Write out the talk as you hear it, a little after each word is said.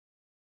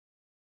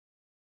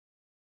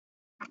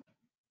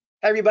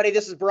Hi, everybody.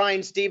 This is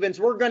Brian Stevens.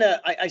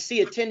 I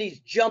see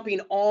attendees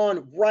jumping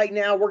on right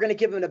now. We're gonna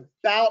give them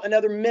about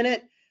another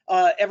minute.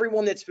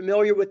 Everyone that's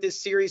familiar with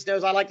this series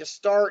knows I like to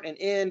start and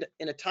end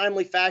in a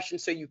timely fashion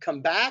so you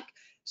come back.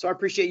 So I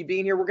appreciate you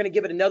being here. We're gonna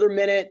give it another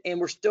minute and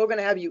we're still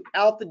gonna have you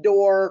out the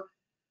door.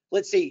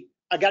 Let's see,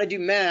 I gotta do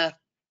math.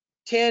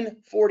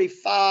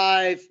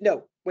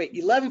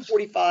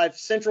 11:45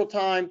 Central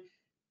Time.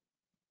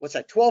 What's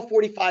that?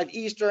 12:45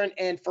 Eastern.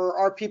 And for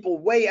our people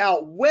way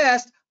out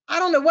west, I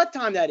don't know what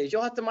time that is.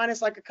 You'll have to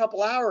minus like a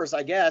couple hours,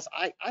 I guess.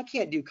 I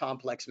can't do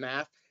complex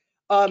math.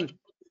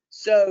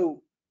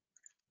 So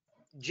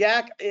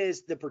Jack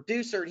is the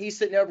producer. He's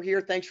sitting over here.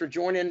 Thanks for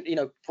joining,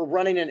 for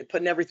running and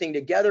putting everything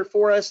together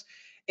for us.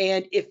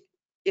 And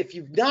if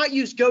you've not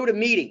used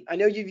GoToMeeting, I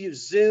know you've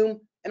used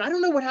Zoom, and I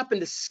don't know what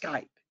happened to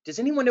Skype. Does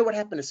anyone know what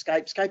happened to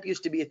Skype? Skype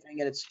used to be a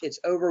thing, and it's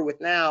over with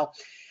now.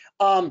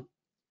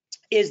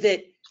 Is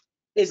that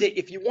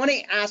if you want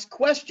to ask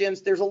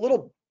questions, there's a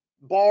little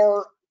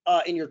bar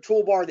in your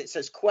toolbar that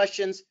says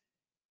questions.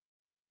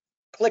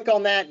 Click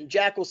on that and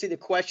Jack will see the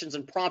questions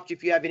and prompt you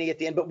if you have any at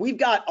the end. But we've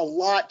got a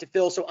lot to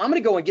fill, so I'm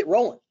going to go and get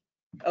rolling.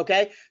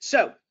 Okay,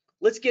 so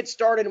let's get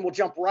started and we'll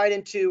jump right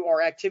into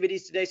our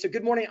activities today. So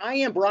good morning. I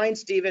am Brian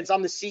Stevens.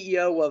 I'm the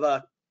CEO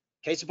of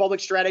Case of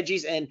Public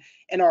Strategies and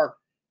our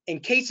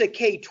CASA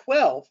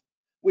K-12,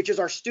 which is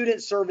our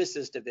student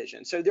services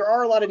division. So there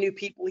are a lot of new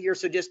people here.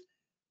 So just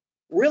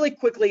really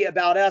quickly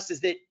about us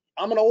is that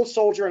I'm an old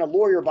soldier and a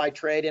lawyer by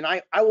trade, and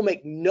I will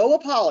make no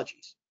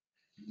apologies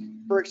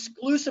for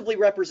exclusively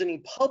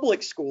representing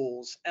public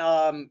schools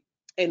and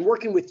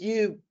working with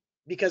you,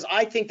 because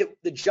I think that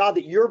the job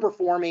that you're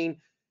performing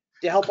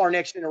to help our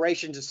next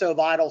generations is so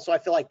vital. So I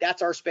feel like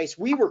that's our space.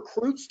 We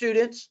recruit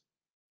students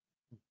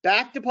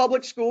back to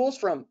public schools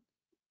from,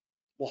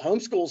 well,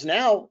 homeschools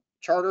now,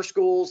 charter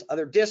schools,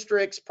 other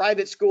districts,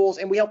 private schools,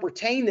 and we help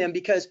retain them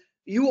because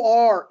you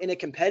are in a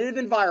competitive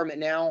environment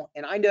now,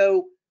 and I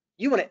know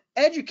you want to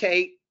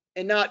educate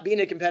and not be in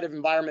a competitive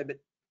environment, but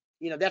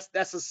that's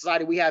the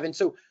society we have. And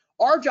so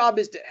our job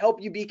is to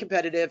help you be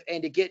competitive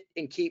and to get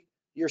and keep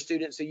your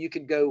students so you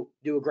can go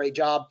do a great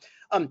job.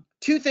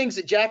 Two things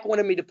that Jack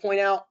wanted me to point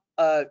out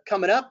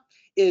coming up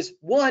is,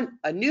 one,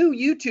 a new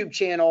YouTube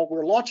channel.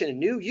 We're launching a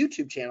new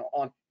YouTube channel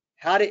on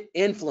how to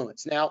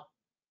influence. Now,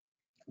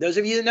 those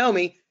of you that know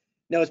me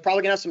know it's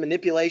probably gonna have some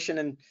manipulation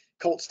and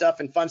cult stuff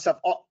and fun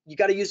stuff. You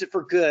got to use it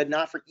for good,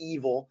 not for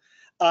evil.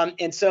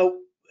 And so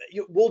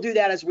we'll do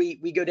that as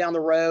we go down the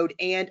road.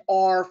 And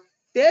our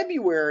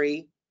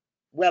February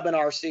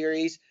webinar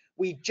series,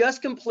 we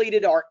just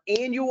completed our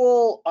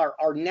annual,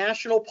 our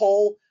national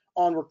poll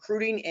on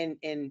recruiting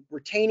and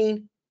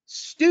retaining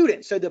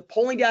students. So the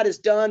polling data is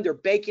done. They're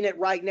baking it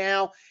right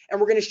now, and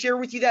we're going to share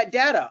with you that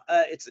data.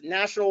 It's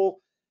a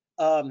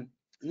our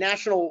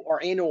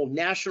annual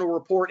national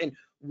report. And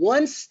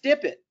one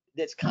snippet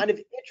that's kind of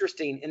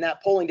interesting in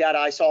that polling data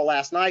I saw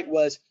last night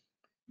was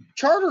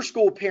charter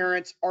school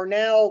parents are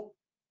now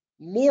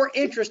more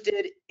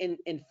interested in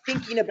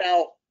thinking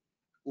about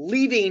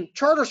leaving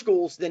charter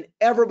schools than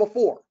ever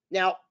before.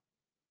 Now,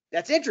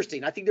 that's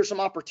interesting. I think there's some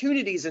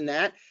opportunities in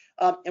that,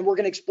 and we're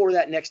going to explore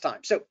that next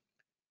time. So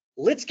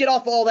let's get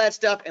off all that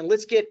stuff and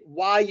let's get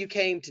why you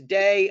came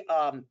today.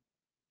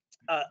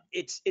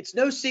 It's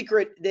no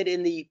secret that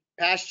in the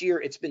past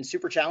year, it's been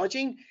super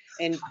challenging,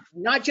 and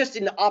not just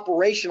in the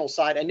operational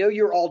side. I know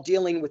you're all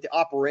dealing with the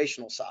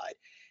operational side,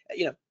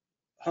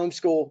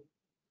 homeschool,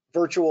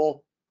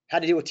 virtual, how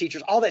to deal with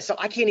teachers, all that stuff.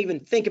 I can't even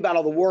think about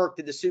all the work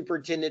that the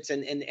superintendents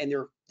and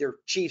their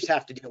chiefs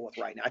have to deal with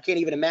right now. I can't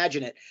even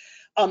imagine it.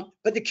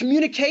 But the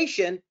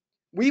communication,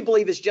 we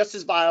believe, is just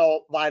as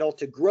vital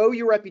to grow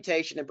your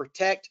reputation and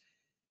protect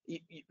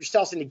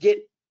yourselves and to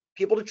get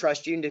people to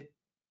trust you and to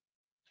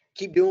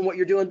keep doing what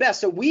you're doing best.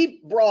 So we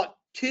brought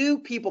two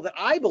people that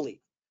I believe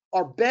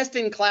are best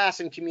in class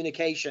in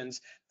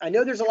communications. I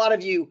know there's a lot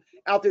of you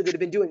out there that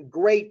have been doing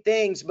great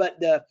things, but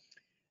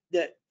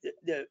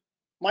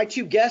my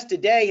two guests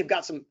today have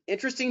got some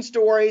interesting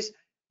stories,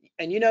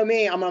 and you know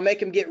me, I'm gonna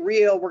make them get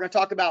real. We're gonna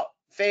talk about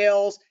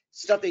fails,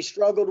 stuff they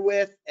struggled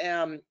with,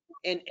 and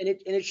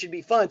it should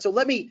be fun. So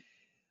let me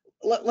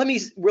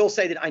real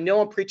say that I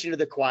know I'm preaching to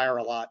the choir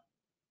a lot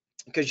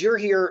because you're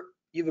here,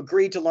 you've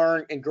agreed to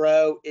learn and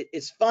grow.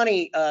 It's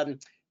funny. I've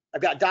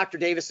got Dr.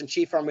 Davis and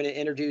Chief, I'm going to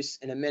introduce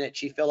in a minute,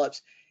 Chief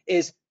Phillips,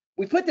 is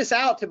we put this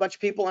out to a bunch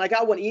of people, and I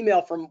got one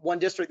email from one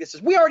district that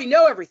says, we already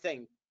know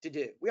everything to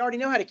do. We already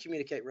know how to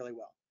communicate really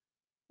well.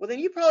 Well, then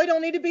you probably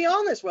don't need to be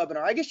on this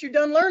webinar. I guess you're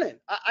done learning.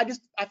 I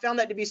found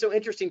that to be so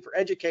interesting for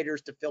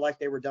educators to feel like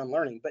they were done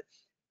learning. But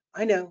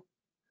I know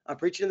I'm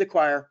preaching to the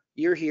choir.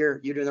 You're here.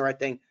 You're doing the right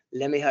thing.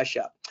 Let me hush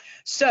up.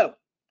 So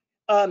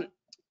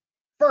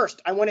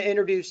first, I want to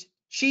introduce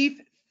Chief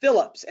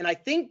Phillips. And I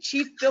think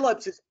Chief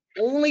Phillips is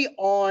only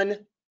on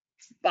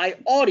by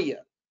audio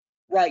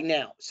right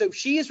now. So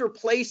she is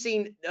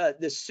replacing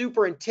the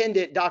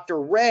Superintendent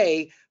Dr.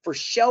 Ray for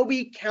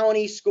Shelby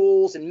County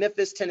Schools in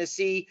Memphis,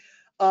 Tennessee.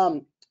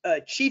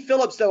 Chief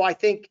Phillips, though, I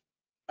think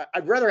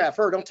I'd rather have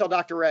her. Don't tell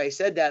Dr. Ray I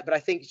said that, but I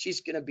think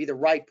she's going to be the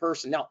right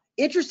person. Now,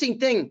 interesting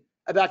thing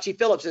about Chief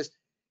Phillips is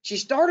she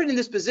started in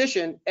this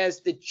position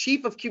as the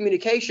Chief of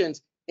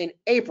Communications in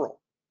April.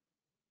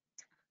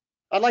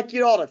 I'd like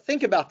you all to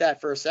think about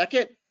that for a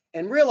second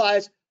and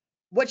realize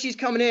what she's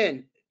coming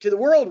in to the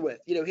world with,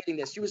 hitting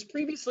this. She was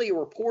previously a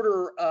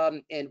reporter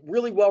and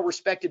really well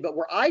respected, but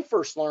where I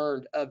first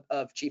learned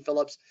of Chief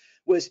Phillips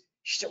was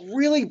she's a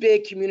really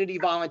big community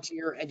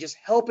volunteer and just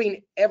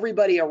helping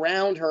everybody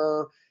around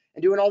her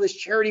and doing all this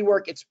charity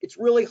work. It's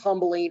really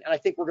humbling, and I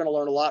think we're going to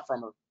learn a lot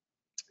from her.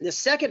 The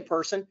second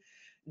person,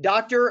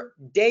 Dr.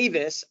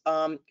 Davis,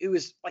 who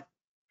is like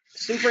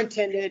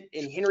superintendent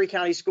in Henry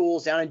County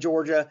Schools down in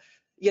Georgia.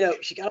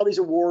 She got all these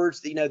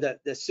awards, the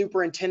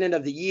superintendent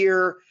of the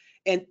year.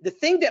 And the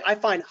thing that I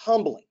find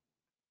humbling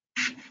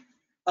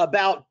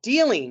about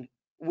dealing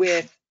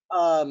with,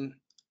 golly,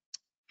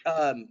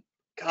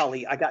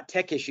 I got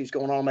tech issues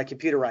going on my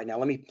computer right now.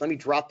 Let me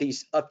drop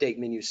these update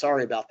menus.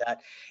 Sorry about that.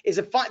 Is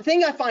a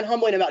thing I find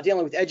humbling about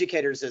dealing with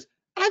educators is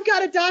I've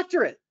got a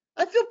doctorate.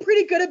 I feel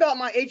pretty good about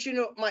my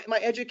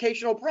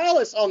educational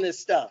prowess on this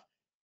stuff.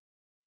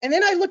 And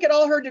then I look at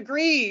all her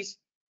degrees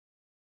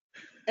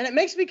and it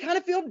makes me kind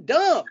of feel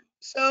dumb.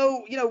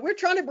 So, we're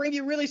trying to bring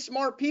you really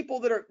smart people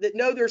that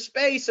know their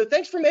space. So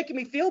thanks for making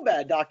me feel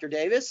bad, Dr.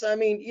 Davis. I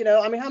mean,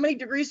 how many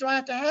degrees do I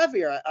have to have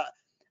here?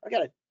 I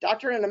got a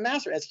doctorate and a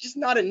master's. It's just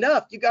not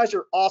enough. You guys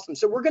are awesome.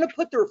 So we're going to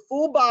put their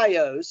full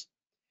bios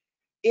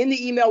in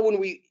the email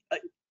when we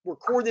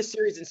record this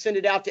series and send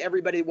it out to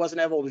everybody that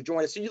wasn't able to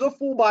join us. So the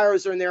full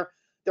bios are in there.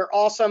 They're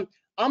awesome.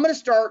 I'm going to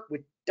start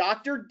with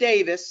Dr.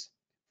 Davis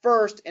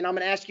first, and I'm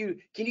going to ask you,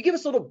 can you give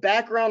us a little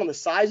background on the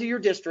size of your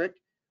district,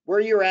 where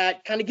you're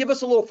at, kind of give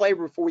us a little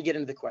flavor before we get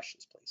into the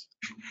questions, please.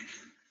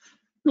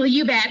 Well,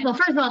 you bet. Well,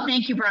 first of all,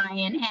 thank you,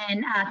 Brian,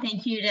 and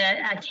thank you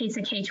to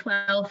CASA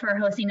K-12 for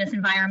hosting this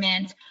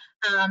environment.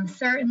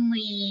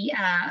 Certainly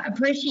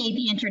appreciate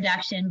the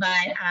introduction,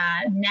 but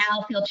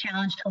now feel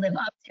challenged to live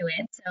up to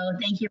it. So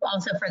thank you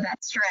also for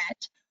that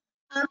stretch.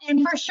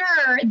 And for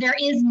sure, there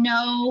is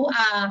no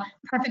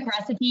perfect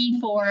recipe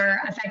for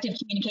effective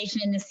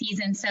communication in this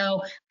season.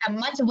 So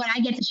much of what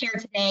I get to share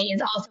today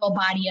is also a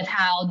body of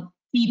how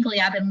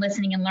deeply I've been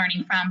listening and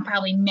learning from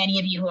probably many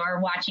of you who are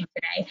watching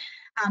today.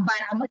 But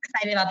I'm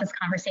excited about this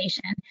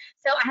conversation.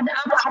 So I had the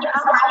opportunity to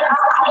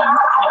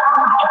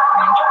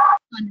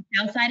on the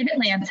south side of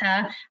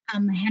Atlanta.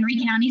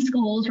 Henry County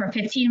Schools were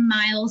 15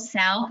 miles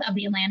south of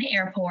the Atlanta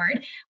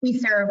airport. We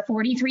serve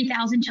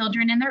 43,000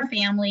 children and their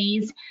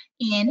families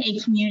in a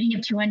community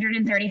of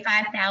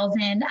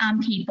 235,000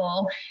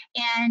 people.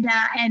 And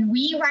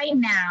we right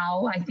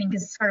now, I think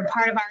is sort of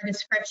part of our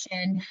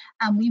description,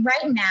 we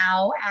right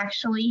now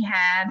actually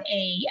have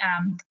a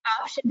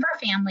option for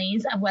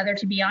families of whether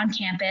to be on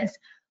campus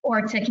or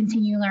to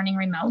continue learning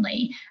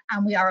remotely.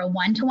 We are a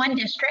one-to-one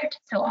district,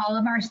 so all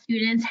of our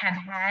students have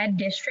had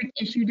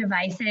district-issued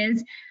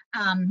devices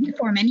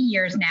for many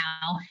years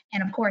now,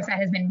 and of course that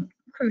has been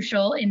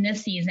crucial in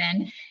this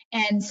season.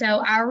 And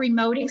so our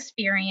remote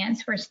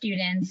experience for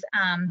students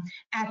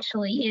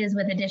actually is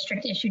with a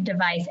district-issued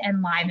device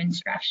and live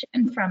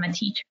instruction from a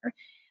teacher.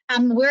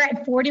 We're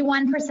at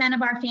 41%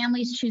 of our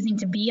families choosing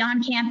to be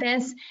on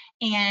campus,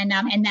 and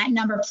that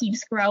number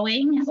keeps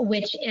growing,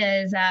 which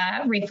is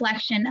a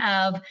reflection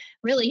of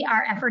really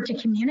our effort to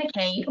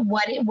communicate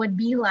what it would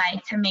be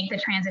like to make the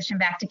transition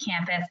back to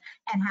campus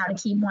and how to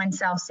keep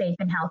oneself safe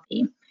and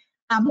healthy.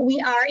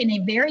 We are in a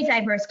very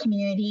diverse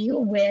community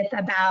with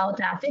about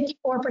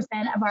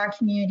 54% of our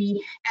community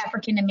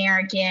African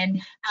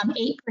American,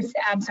 3%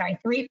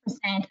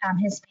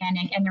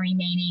 Hispanic, and the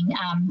remaining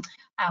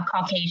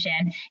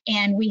Caucasian.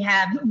 And we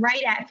have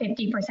right at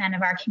 50%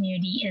 of our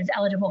community is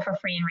eligible for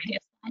free and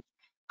reduced lunch.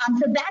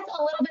 So that's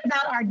a little bit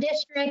about our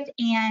district,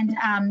 and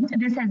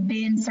this has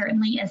been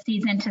certainly a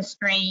season to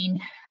strain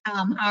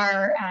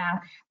our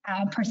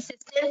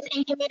persistence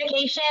in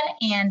communication,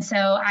 and so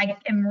I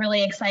am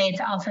really excited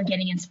to also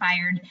getting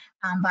inspired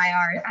by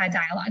our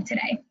dialogue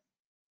today.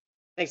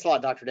 Thanks a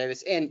lot, Dr.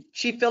 Davis. And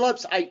Chief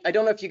Phillips, I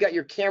don't know if you got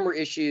your camera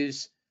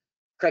issues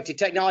corrected.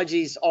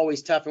 Technology is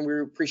always tough, and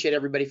we appreciate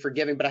everybody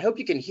forgiving, but I hope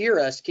you can hear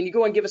us. Can you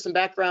go and give us some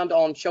background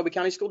on Shelby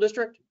County School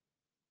District?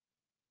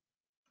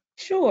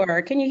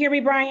 Sure. Can you hear me,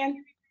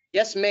 Brian?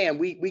 Yes, ma'am.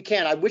 We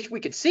can. I wish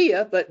we could see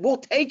you, but we'll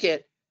take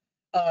it.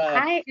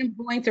 I am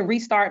going to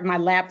restart my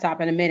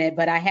laptop in a minute,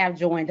 but I have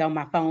joined on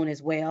my phone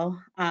as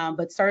well.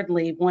 But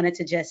certainly wanted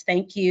to just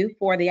thank you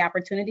for the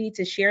opportunity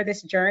to share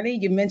this journey.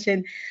 You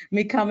mentioned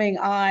me coming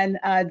on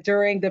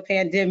during the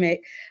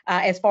pandemic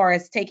as far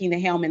as taking the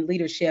helm in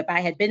leadership.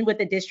 I had been with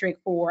the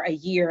district for a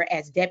year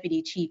as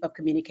Deputy Chief of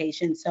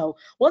Communications, so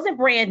wasn't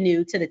brand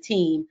new to the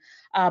team.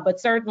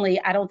 But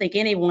certainly, I don't think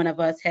any one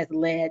of us has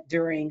led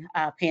during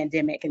a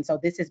pandemic. And so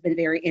this has been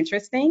very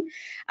interesting.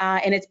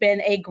 And it's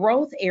been a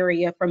growth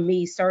area for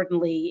me,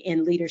 certainly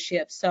in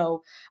leadership.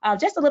 So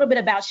just a little bit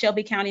about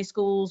Shelby County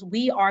Schools.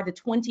 We are the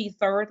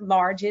 23rd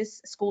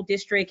largest school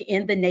district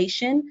in the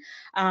nation,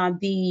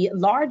 the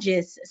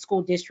largest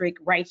school district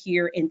right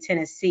here in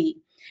Tennessee.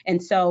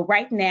 And so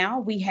right now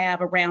we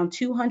have around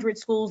 200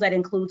 schools. That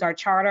includes our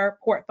charter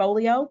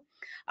portfolio.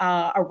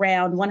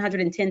 around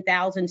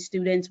 110,000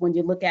 students when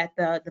you look at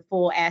the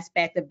full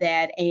aspect of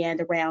that,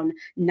 and around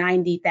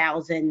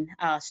 90,000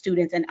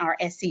 students in our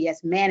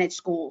SCS managed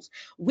schools.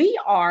 We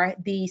are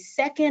the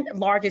second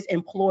largest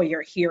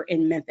employer here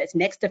in Memphis,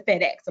 next to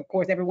FedEx. Of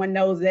course, everyone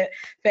knows that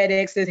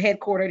FedEx is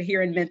headquartered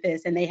here in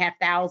Memphis, and they have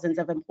thousands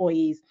of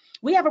employees.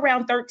 We have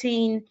around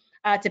 13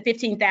 to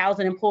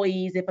 15,000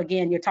 employees, if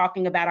again, you're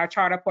talking about our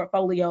charter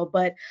portfolio,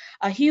 but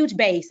a huge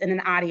base and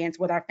an audience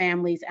with our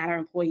families and our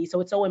employees.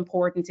 So it's so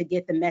important to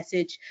get the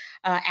message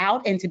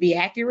out and to be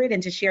accurate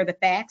and to share the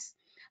facts.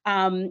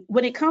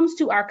 When it comes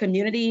to our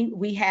community,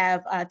 we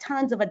have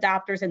tons of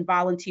adopters and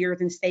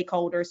volunteers and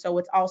stakeholders. So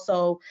it's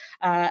also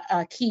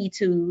key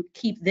to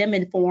keep them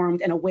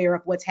informed and aware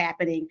of what's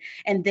happening.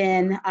 And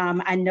then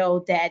I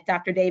know that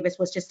Dr. Davis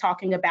was just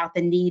talking about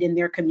the need in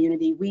their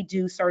community. We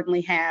do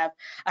certainly have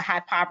a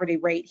high poverty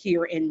rate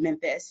here in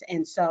Memphis.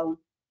 And so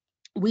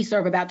we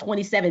serve about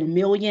 27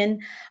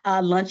 million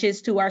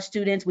lunches to our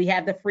students. We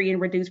have the free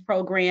and reduced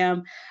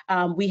program.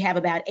 We have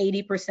about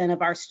 80%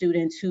 of our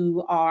students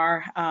who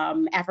are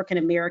African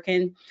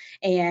American,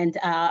 and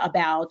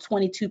about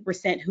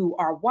 22% who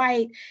are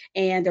white,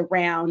 and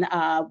around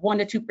 1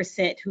 to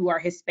 2% who are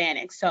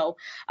Hispanic. So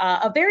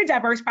a very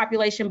diverse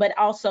population, but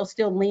also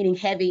still leaning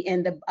heavy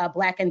in the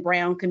Black and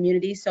Brown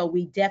community. So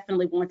we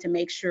definitely want to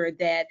make sure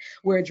that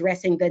we're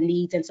addressing the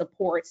needs and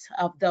supports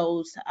of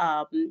those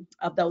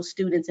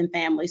students and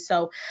families.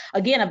 So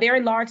again, a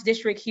very large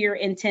district here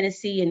in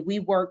Tennessee, and we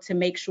work to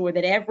make sure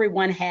that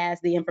everyone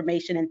has the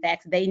information and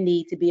facts they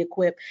need to be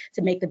equipped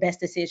to make the best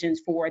decisions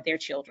for their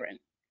children.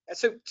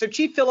 So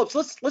Chief Phillips,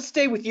 let's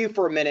stay with you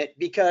for a minute,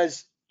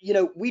 because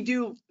we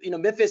do,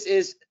 Memphis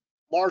is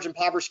large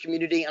impoverished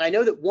community, and I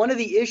know that one of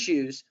the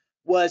issues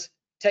was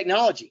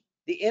technology,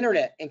 the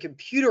internet and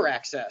computer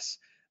access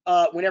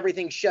when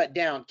everything shut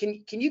down.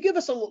 Can you give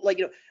us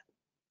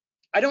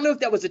I don't know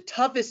if that was the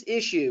toughest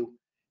issue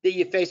that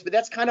you faced, but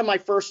that's kind of my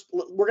first.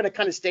 We're going to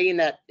kind of stay in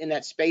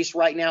that space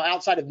right now,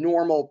 outside of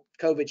normal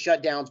COVID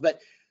shutdowns. But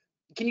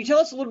can you tell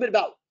us a little bit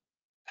about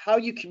how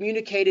you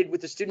communicated with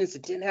the students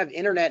that didn't have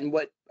internet, and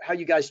how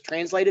you guys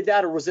translated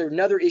that? Or was there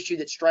another issue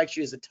that strikes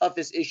you as the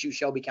toughest issue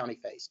Shelby County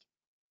faced?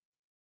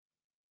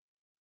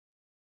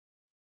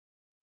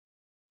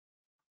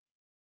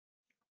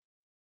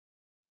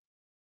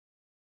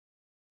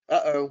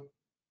 Uh-oh.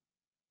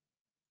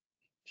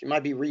 She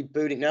might be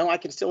rebooting. No, I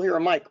can still hear her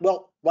mic.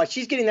 Well, while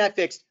she's getting that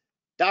fixed,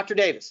 Dr.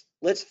 Davis,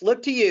 let's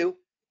flip to you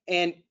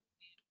and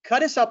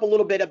cut us up a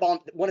little bit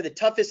about one of the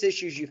toughest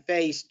issues you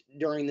faced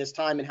during this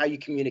time and how you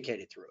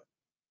communicated through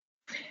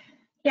it.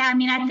 Yeah, I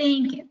mean, I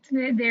think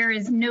there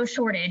is no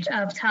shortage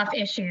of tough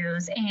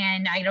issues,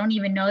 and I don't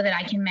even know that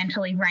I can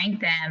mentally rank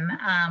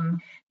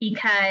them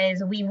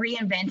because we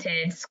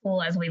reinvented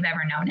school as we've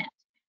ever known it.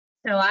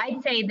 So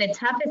I'd say the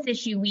toughest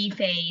issue we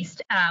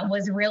faced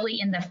was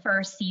really in the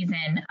first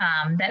season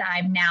that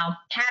I've now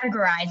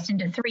categorized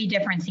into 3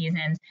 different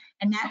seasons,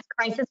 and that's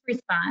crisis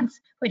response,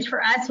 which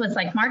for us was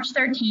like March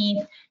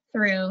 13th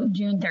through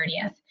June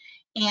 30th.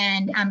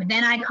 And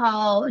then I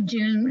call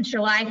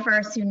July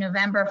 1st to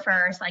November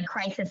 1st, like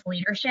crisis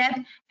leadership.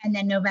 And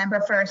then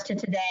November 1st to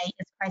today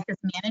is crisis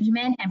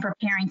management and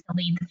preparing to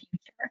lead the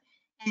future.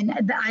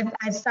 And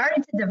I've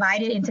started to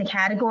divide it into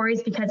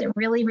categories because it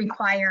really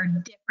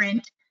required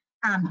different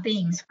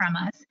things from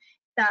us.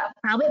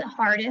 Probably the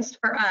hardest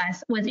for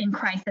us was in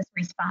crisis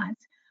response,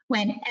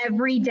 when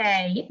every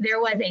day there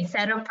was a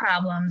set of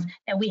problems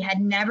that we had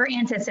never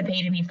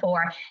anticipated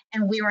before.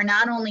 And we were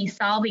not only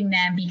solving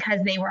them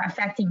because they were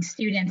affecting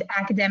students'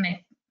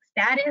 academic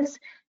status,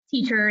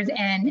 teachers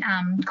and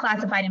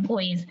classified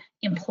employees'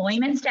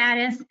 employment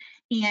status,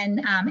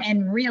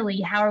 and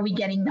really how are we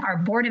getting our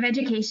Board of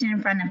Education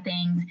in front of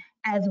things,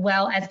 as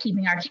well as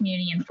keeping our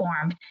community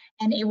informed.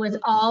 And it was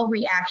all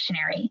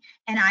reactionary.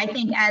 And I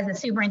think as a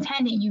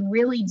superintendent, you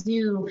really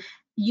do,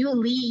 you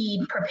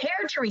lead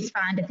prepared to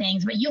respond to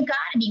things, but you've got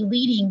to be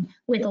leading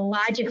with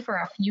logic for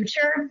a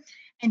future.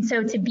 And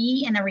so to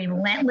be in a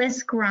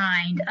relentless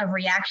grind of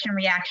reaction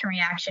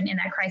in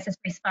that crisis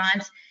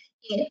response,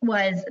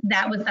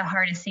 that was the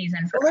hardest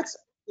season for us.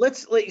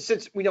 Let's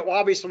since we know,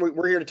 obviously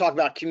we're here to talk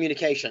about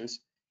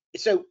communications.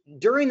 So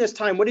during this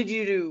time, what did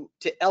you do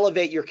to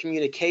elevate your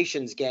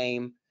communications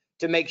game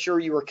to make sure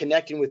you were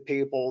connecting with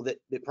people that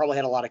probably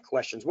had a lot of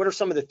questions? What are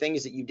some of the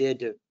things that you did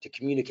to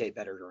communicate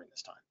better during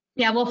this time?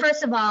 Yeah, well,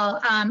 first of all,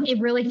 it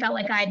really felt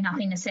like I had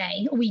nothing to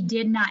say. We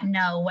did not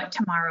know what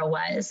tomorrow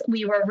was.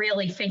 We were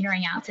really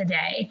figuring out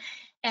today.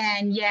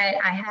 And yet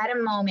I had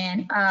a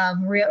moment of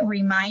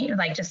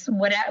just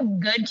what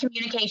good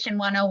communication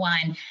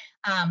 101.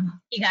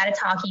 You got to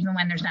talk even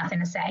when there's nothing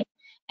to say.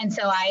 And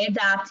so I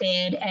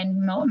adopted and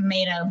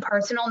made a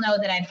personal note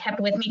that I've kept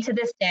with me to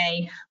this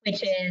day,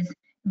 which is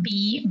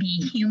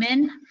be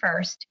human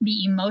first,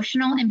 be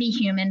emotional and be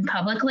human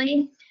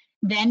publicly,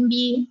 then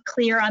be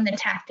clear on the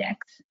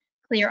tactics,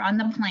 clear on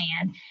the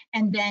plan,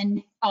 and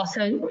then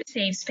also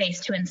save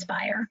space to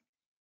inspire.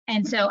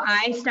 And so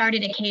I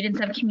started a cadence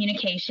of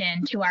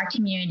communication to our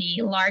community,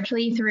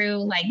 largely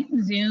through like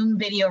Zoom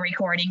video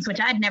recordings,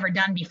 which I'd never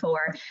done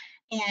before.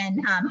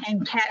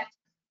 and kept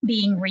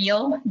being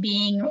real,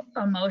 being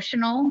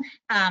emotional,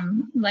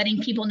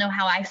 letting people know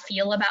how I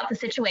feel about the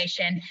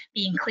situation,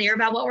 being clear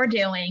about what we're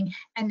doing,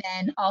 and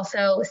then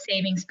also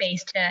saving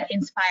space to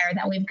inspire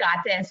that we've got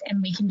this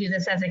and we can do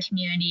this as a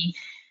community,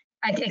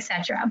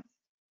 etc.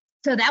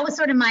 So that was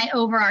sort of my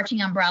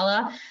overarching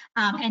umbrella.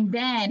 And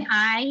then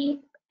I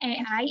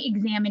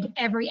examined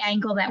every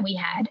angle that we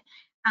had.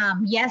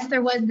 Yes,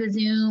 there was the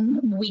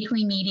Zoom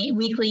weekly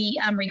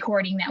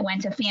recording that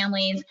went to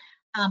families.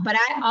 But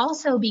I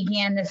also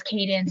began this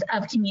cadence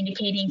of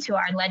communicating to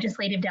our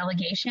legislative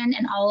delegation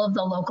and all of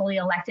the locally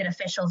elected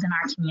officials in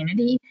our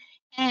community.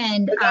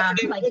 And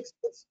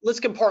let's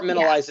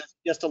compartmentalize this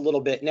just a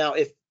little bit. Now,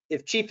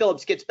 if Chief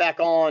Phillips gets back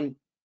on,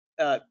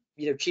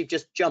 Chief,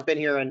 just jump in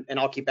here and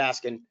I'll keep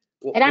asking.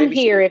 And I'm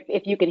here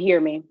if you can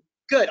hear me.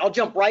 Good. I'll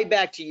jump right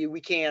back to you. We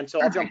can.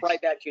 So I'll jump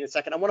right back to you in a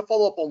second. I want to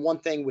follow up on one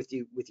thing with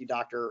you,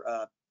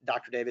 Dr.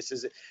 Davis.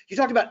 Is that you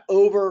talked about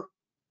over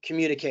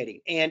communicating,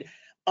 and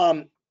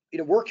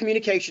we're a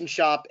communication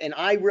shop, and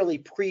I really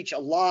preach a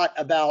lot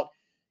about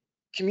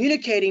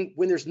communicating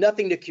when there's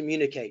nothing to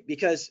communicate,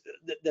 because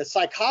the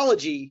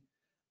psychology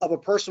of a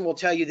person will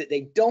tell you that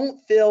they don't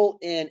fill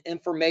in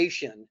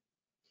information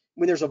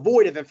when there's a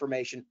void of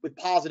information with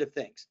positive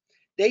things.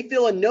 They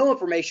fill in no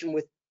information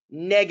with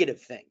negative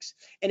things.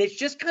 And it's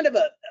just kind of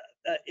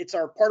it's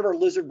our part of our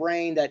lizard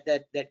brain,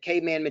 that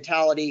caveman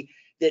mentality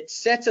that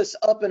sets us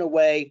up in a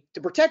way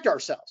to protect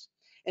ourselves.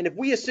 And if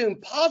we assume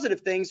positive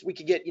things, we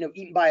could get,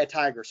 eaten by a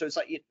tiger. So it's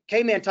like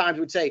caveman times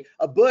would say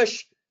a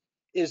bush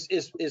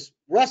is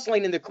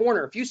rustling in the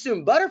corner. If you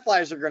assume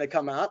butterflies are going to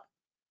come out,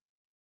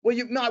 well,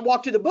 you might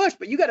walk to the bush,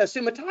 but you got to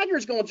assume a tiger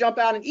is going to jump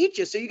out and eat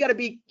you. So you got to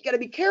be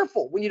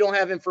careful when you don't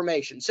have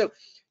information. So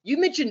you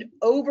mentioned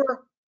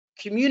over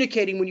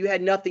communicating when you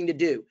had nothing to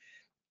do.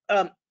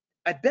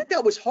 I bet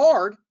that was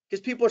hard because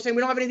people are saying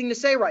we don't have anything to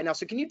say right now.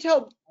 So can you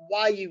tell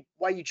why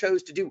you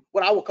chose to do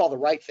what I will call the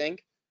right thing?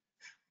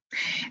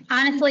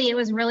 Honestly, it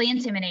was really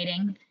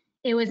intimidating.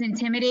 It was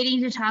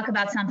intimidating to talk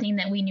about something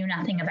that we knew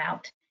nothing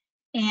about.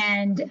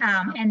 And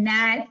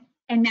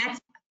that's,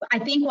 I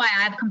think, why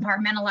I've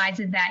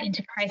compartmentalized that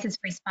into crisis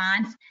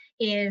response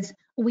is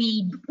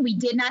we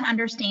did not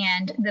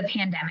understand the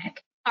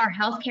pandemic. Our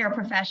healthcare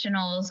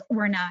professionals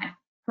were not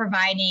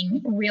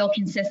providing real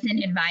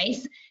consistent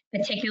advice,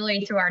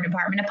 particularly through our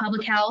Department of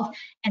Public Health.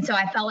 And so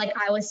I felt like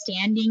I was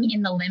standing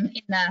in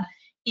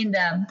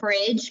the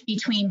bridge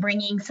between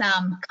bringing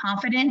some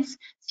confidence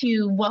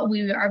to what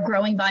our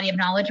growing body of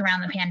knowledge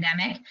around the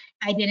pandemic.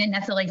 I didn't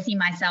necessarily see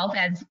myself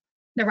as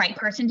the right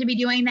person to be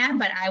doing that,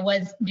 but I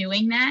was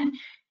doing that.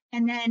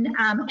 And then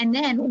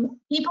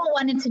people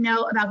wanted to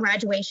know about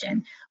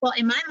graduation. Well,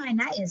 in my mind,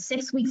 that is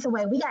 6 weeks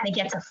away. We got to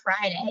get to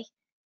Friday.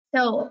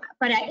 So,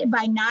 but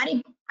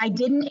I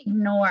didn't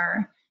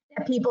ignore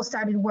that people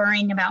started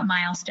worrying about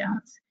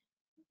milestones,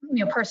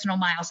 personal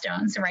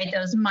milestones, right?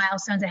 Those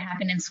milestones that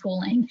happen in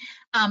schooling.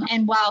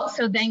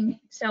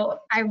 So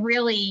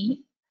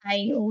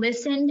I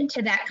listened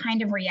to that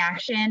kind of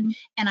reaction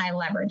and I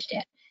leveraged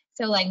it.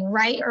 So like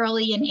right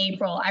early in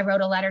April, I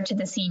wrote a letter to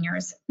the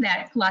seniors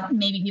that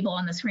maybe people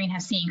on the screen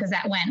have seen because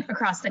that went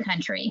across the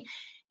country.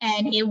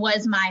 And it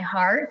was my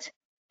heart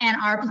and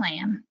our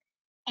plan.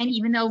 And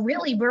even though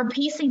really we're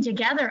piecing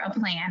together a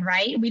plan,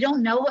 right? We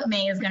don't know what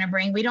May is going to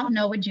bring. We don't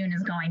know what June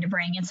is going to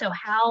bring. And so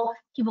how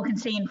people can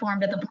stay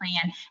informed of the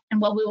plan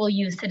and what we will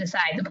use to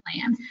decide the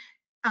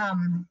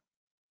plan.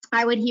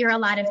 I would hear a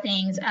lot of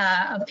things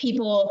of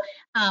people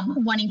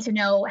wanting to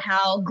know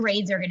how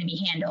grades are going to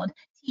be handled.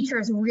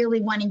 Teachers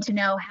really wanting to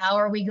know how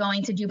are we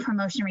going to do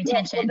promotion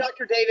retention. Well,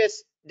 Dr.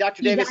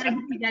 Davis,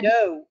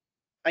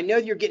 I know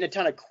you're getting a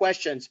ton of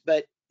questions,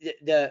 but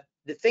the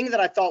thing that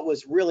I thought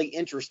was really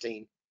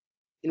interesting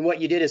in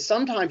what you did is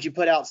sometimes you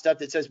put out stuff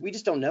that says we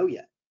just don't know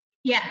yet.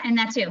 Yeah, and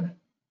that too.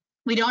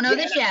 We don't know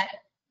this yet.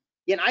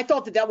 And I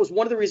thought that was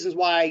one of the reasons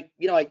why,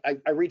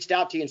 I reached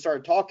out to you and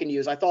started talking to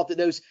you, is I thought that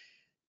those,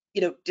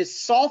 to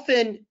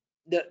soften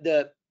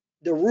the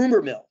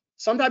rumor mill.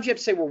 Sometimes you have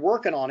to say we're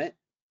working on it,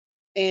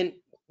 and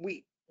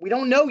we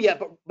don't know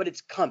yet, but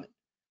it's coming,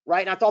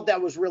 right? And I thought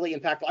that was really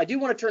impactful. I do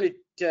want to turn it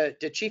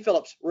to Chief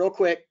Phillips real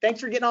quick. Thanks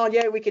for getting on.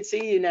 Yeah, we can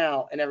see you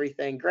now and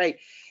everything. Great.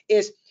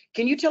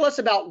 Can you tell us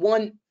about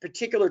one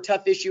particular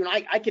tough issue?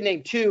 And I can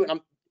name two,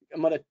 and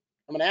I'm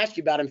gonna ask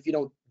you about them if you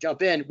don't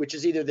jump in, which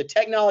is either the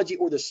technology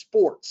or the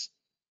sports.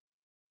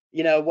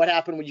 What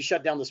happened when you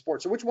shut down the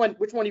sports? So which one do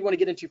you want to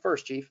get into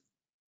first, Chief?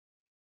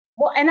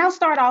 Well, and I'll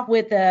start off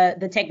with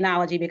the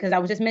technology, because I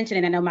was just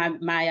mentioning, I know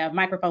my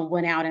microphone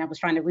went out and I was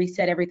trying to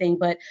reset everything,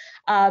 but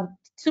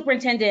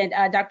Superintendent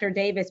Dr.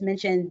 Davis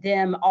mentioned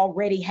them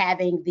already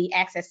having the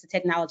access to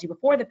technology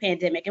before the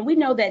pandemic. And we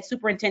know that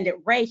Superintendent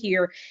Ray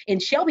here in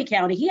Shelby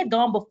County, he had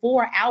gone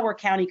before our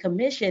county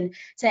commission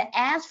to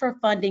ask for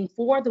funding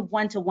for the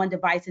one-to-one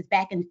devices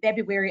back in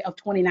February of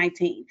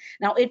 2019.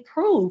 Now, it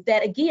proved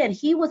that, again,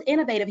 he was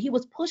innovative. He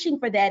was pushing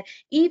for that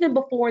even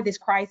before this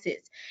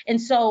crisis. And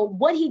so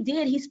what he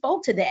did, he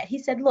spoke to that. He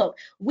said, look,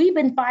 we've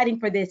been fighting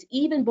for this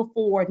even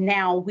before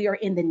now we are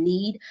in the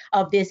need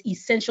of this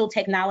essential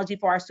technology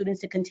for our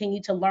students to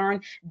continue to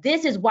learn.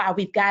 This is why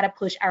we've got to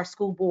push our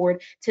school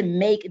board to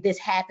make this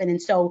happen.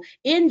 And so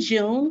in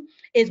June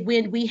is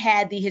when we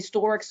had the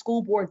historic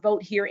school board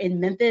vote here in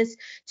Memphis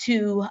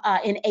to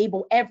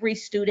enable every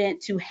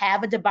student to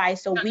have a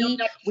device. So we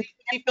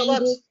Chief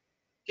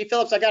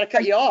Phillips, I got to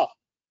cut you off.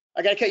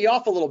 I got to cut you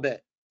off a little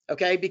bit,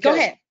 okay? Go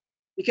ahead.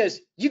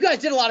 Because you guys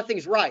did a lot of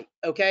things right,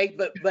 okay?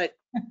 But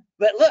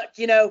look,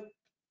 you know,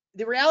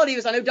 the reality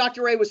is I know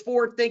Dr. Ray was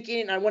forward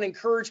thinking and I want to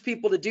encourage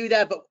people to do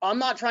that, but I'm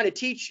not trying to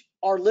teach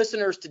our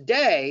listeners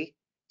today.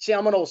 See,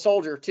 I'm an old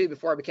soldier too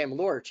before I became a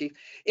lawyer, Chief,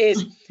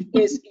 is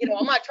you know,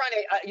 I'm not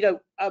trying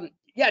to,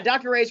 yeah,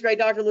 Dr. Ray's great,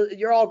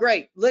 you're all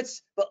great. But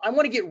I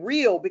want to get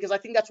real because I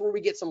think that's where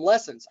we get some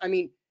lessons. I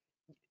mean,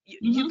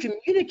 you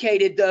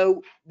communicated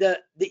though the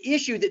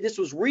issue that this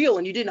was real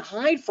and you didn't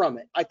hide from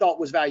it. I thought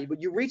was valuable.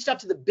 You reached out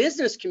to the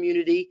business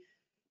community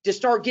to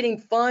start getting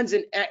funds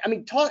and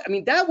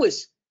that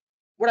was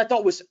what I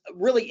thought was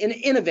really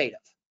innovative.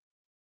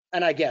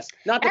 And I guess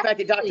not the fact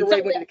that Dr.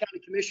 Ray went to the county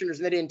commissioners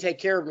and they didn't take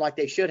care of them like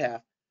they should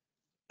have.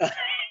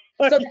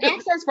 So the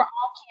Access for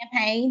All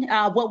campaign,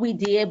 what we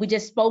did, we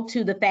just spoke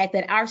to the fact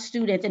that our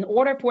students, in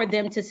order for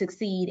them to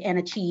succeed and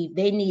achieve,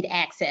 they need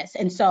access.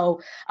 And so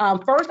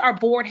first, our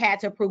board had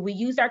to approve. We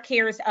used our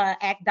CARES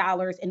Act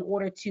dollars in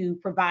order to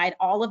provide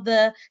all of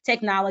the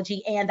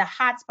technology and the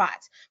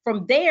hotspots.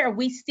 From there,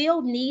 we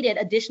still needed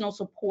additional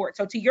support.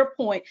 So to your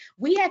point,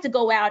 we had to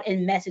go out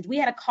and message. We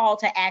had a call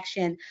to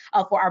action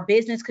for our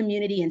business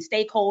community and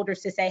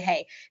stakeholders to say,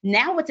 hey,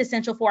 now it's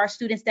essential for our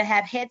students to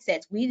have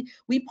headsets.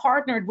 We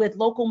partnered with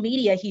local media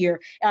here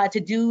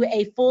to do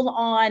a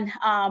full-on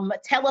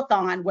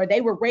telethon where they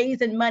were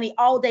raising money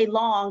all day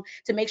long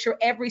to make sure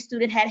every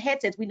student had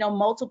headsets. We know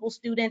multiple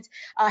students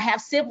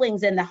have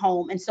siblings in the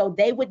home, and so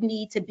they would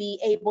need to be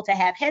able to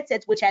have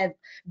headsets, which have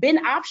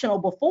been optional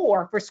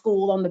before for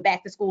school on the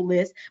back-to-school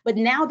list, but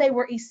now they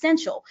were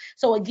essential.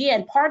 So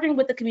again, partnering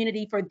with the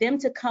community for them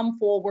to come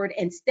forward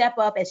and step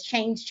up as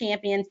change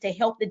champions to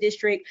help the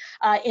district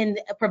in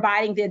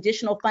providing the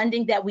additional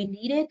funding that we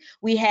needed.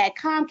 We had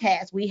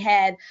Comcast, we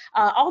had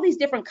all these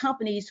different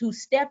companies who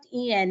stepped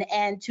in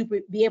and to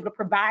be able to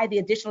provide the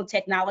additional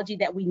technology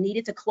that we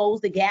needed to close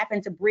the gap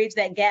and to bridge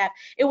that gap.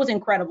 It was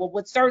incredible.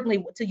 But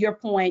certainly, to your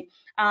point,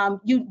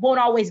 you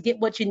won't always get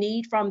what you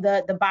need from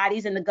the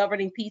bodies and the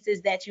governing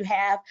pieces that you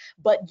have,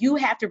 but you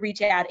have to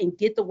reach out and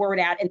get the word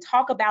out and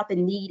talk about the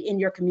need in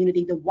your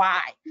community, the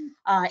why,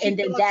 and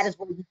then that is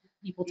where you get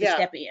people to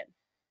step in.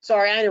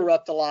 Sorry, I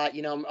interrupt a lot.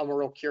 You know, I'm a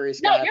real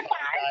curious guy. No, you're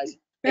fine.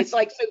 It's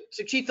like,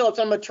 so Chief Phillips,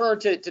 I'm going to turn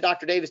to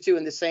Dr. Davis too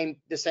in the same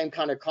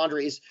kind of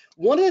quandary. Is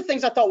one of the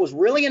things I thought was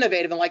really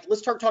innovative, and like,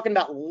 let's start talking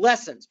about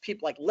lessons,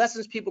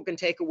 lessons people can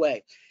take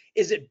away,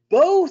 is that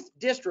both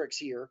districts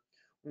here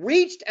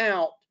reached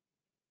out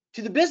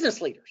to the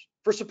business leaders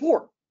for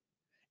support.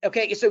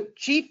 Okay, so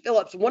Chief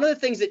Phillips, one of the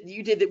things that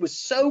you did that was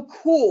so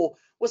cool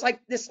was like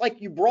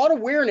you brought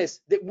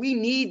awareness that we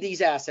need these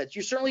assets.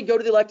 You certainly go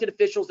to the elected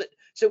officials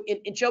so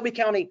in Shelby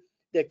County,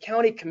 the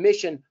county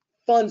commission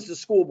funds the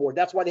school board.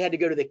 That's why they had to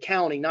go to the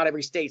county. Not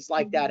every state's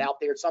like that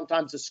out there.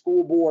 Sometimes the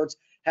school boards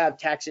have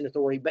taxing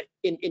authority, but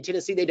in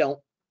Tennessee, they don't.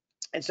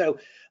 And so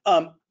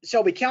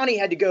Shelby County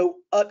had to go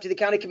up to the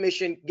county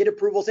commission, get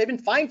approvals. They've been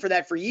fighting for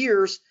that for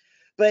years,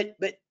 but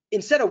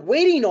instead of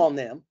waiting on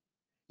them,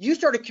 you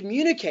started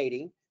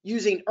communicating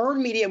using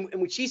earned media.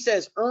 And when she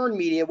says earned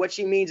media, what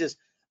she means is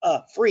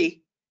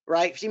free,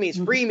 right? She means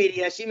free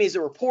media. She means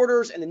the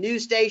reporters and the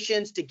news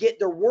stations to get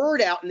their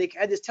word out. And they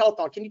had this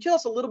telethon. Can you tell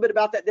us a little bit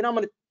about that? Then I'm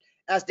going to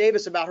ask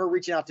Davis about her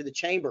reaching out to the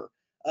chamber,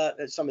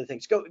 some of the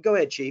things. Go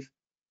ahead, Chief.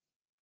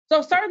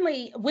 So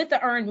certainly with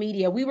the earned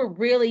media, we were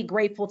really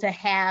grateful to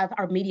have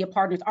our media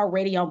partners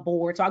already on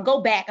board. So I'll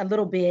go back a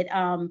little bit,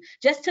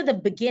 just to the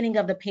beginning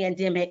of the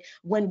pandemic,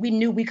 when we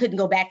knew we couldn't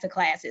go back to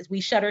classes.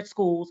 We shuttered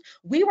schools.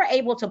 We were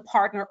able to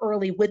partner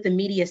early with the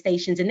media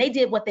stations, and they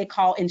did what they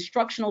call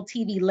instructional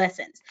TV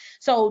lessons.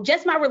 So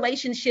just my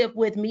relationship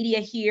with media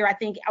here, I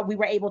think we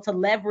were able to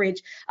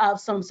leverage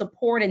some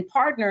support and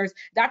partners.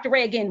 Dr.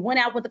 Ray, again, went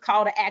out with a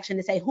call to action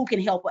to say, who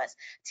can help us?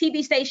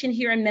 TV station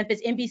here in Memphis,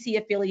 NBC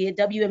affiliate,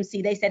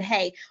 WMC, they said,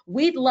 hey,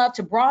 we'd love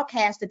to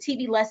broadcast the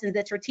TV lessons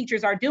that your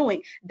teachers are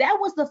doing. That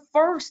was the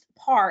first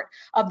part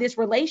of this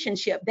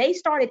relationship. They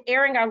started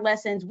airing our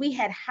lessons. We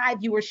had high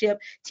viewership.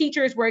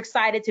 Teachers were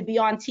excited to be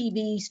on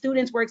TV.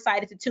 Students were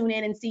excited to tune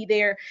in and see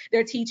their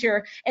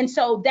teacher. And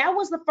so that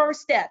was the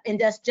first step in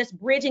just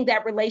bridging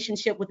that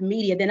relationship with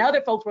media. Then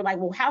other folks were like,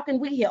 well, how can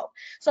we help?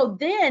 So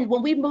then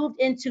when we moved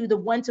into the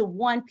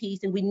one-to-one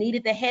piece and we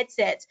needed the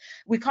headsets,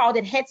 we called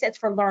it Headsets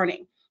for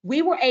Learning.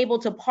 We were able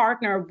to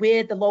partner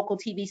with the local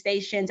TV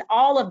stations,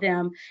 all of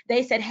them.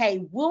 They said,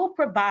 hey, we'll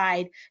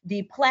provide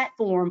the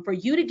platform for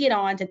you to get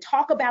on to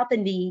talk about the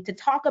need, to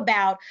talk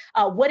about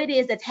what it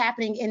is that's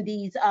happening in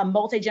these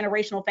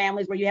multi-generational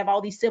families where you have all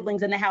these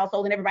siblings in the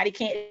household and everybody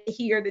can't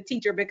hear the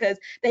teacher because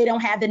they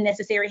don't have the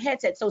necessary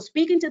headset. So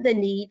speaking to the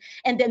need,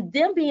 and then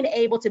them being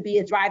able to be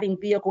a driving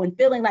vehicle and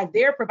feeling like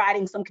they're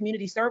providing some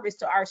community service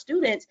to our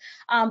students,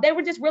 they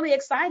were just really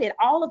excited.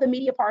 All of the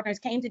media partners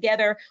came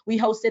together. We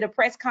hosted a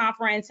press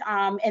conference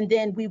event. And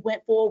then we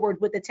went forward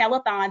with the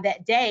telethon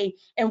that day.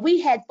 And we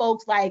had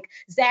folks like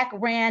Zach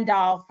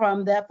Randolph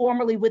from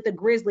formerly with the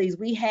Grizzlies.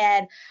 We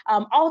had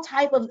all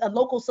type of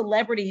local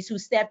celebrities who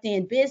stepped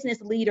in,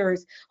 business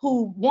leaders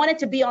who wanted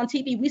to be on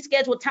TV. We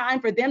scheduled time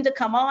for them to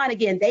come on.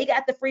 Again, they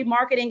got the free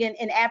marketing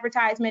and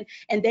advertisement,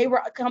 and they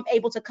were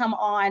able to come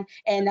on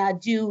and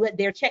do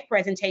their check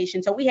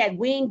presentation. So we had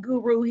Wing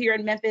Guru here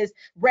in Memphis,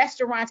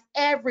 restaurants,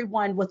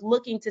 everyone was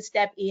looking to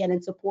step in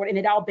and support, and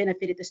it all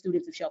benefited the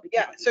students of Shelby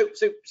County.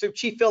 So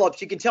Chief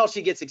Phillips, you can tell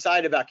she gets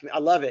excited about it. I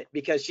love it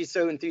because she's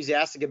so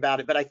enthusiastic about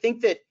it. But I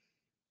think that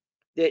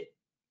a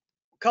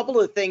couple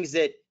of the things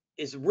that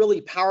is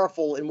really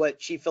powerful in what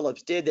Chief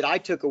Phillips did that I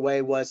took away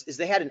is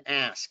they had an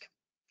ask.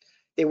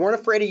 They weren't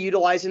afraid of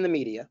utilizing the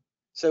media.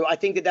 So I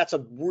think that that's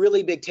a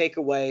really big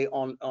takeaway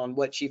on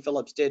what Chief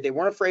Phillips did. They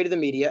weren't afraid of the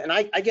media, and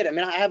I get it. I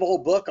mean, I have a whole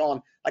book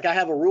on, like, I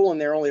have a rule in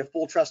there, only a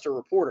full truster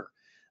reporter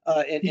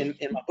in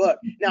my book.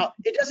 Now,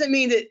 it doesn't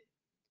mean that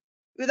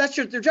that's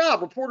their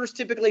job. Reporters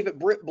typically, if it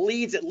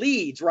bleeds, it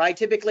leads, right?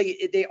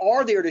 Typically, they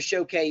are there to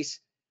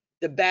showcase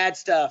the bad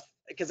stuff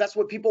because that's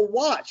what people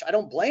watch. I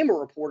don't blame a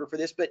reporter for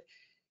this, but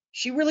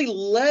she really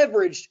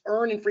leveraged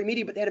earned and free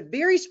media, but they had a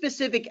very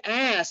specific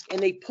ask,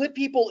 and they put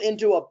people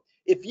into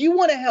if you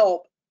want to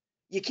help,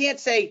 you can't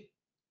say,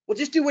 well,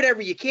 just do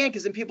whatever you can,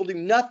 because then people do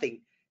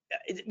nothing.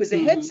 It was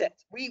the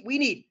headsets. We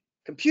need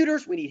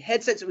computers, we need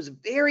headsets. It was a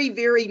very,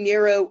 very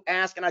narrow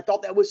ask, and I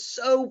thought that was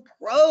so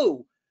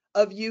pro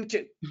of you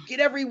to get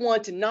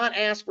everyone to not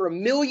ask for a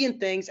million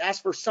things,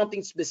 ask for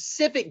something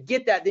specific,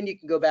 get that, then you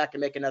can go back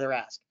and make another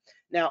ask.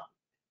 Now,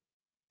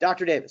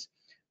 Dr. Davis,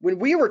 when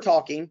we were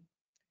talking,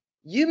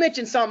 you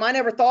mentioned something I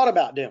never thought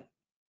about doing.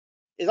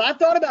 I've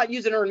thought about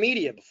using earned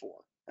media before.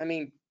 I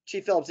mean,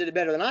 Chief Phillips did it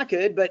better than I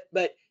could, but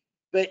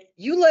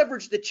you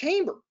leveraged the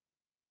chamber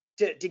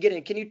to get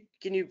in.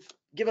 Can you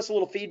give us a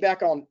little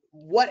feedback on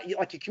what,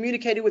 like, you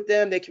communicated with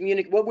them?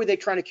 What were they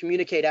trying to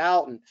communicate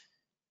out? And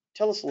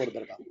tell us a little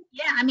bit about it.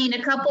 Yeah, I mean,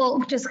 a couple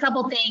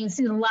things.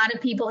 A lot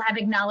of people have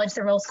acknowledged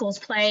the role schools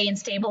play in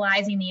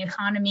stabilizing the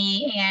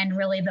economy and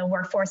really the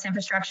workforce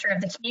infrastructure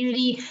of the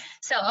community.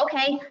 So,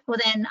 okay, well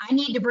then I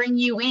need to bring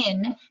you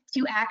in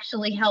to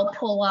actually help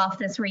pull off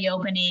this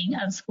reopening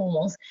of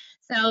schools.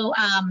 So,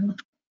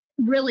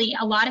 really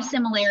a lot of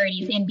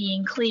similarities in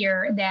being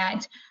clear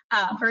that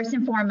first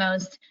and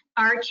foremost,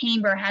 our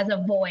chamber has a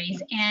voice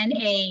and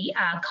a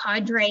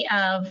cadre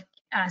of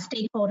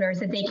stakeholders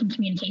that they can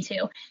communicate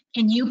to.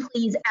 Can you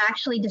please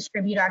actually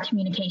distribute our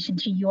communication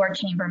to your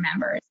chamber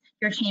members,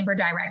 your chamber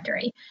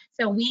directory?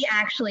 So we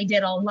actually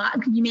did a lot.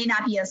 You may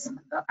not be a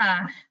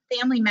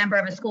family member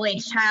of a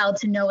school-age child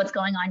to know what's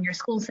going on in your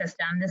school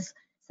system.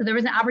 So there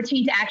was an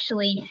opportunity to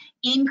actually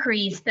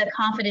increase the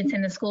confidence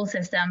in the school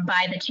system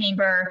by the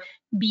chamber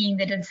being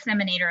the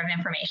disseminator of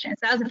information. So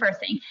that was the first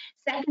thing.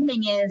 Second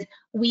thing is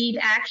we've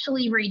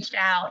actually reached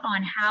out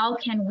on how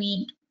can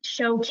we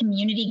show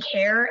community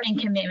care and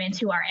commitment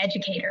to our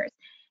educators.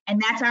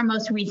 And that's our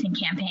most recent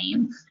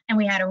campaign. And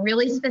we had a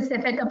really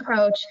specific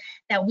approach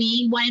that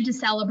we wanted to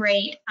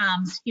celebrate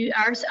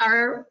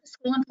our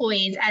school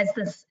employees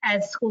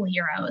as school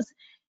heroes.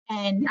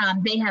 And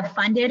they have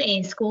funded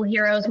a School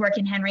Heroes Work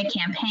in Henry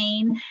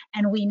campaign.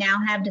 And we now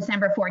have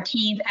December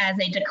 14th as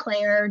a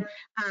declared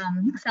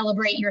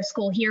Celebrate Your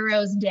School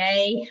Heroes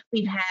Day.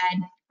 We've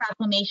had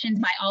proclamations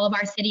by all of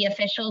our city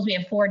officials. We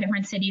have 4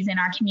 different cities in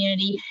our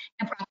community,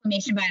 a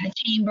proclamation by the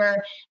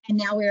chamber, and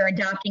now we're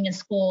adopting a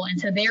school. And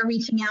so they're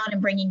reaching out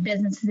and bringing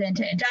businesses in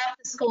to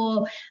adopt the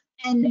school.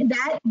 And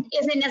that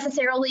isn't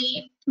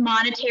necessarily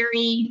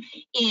monetary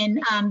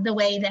in the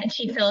way that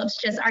Chief Phillips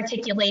just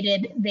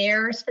articulated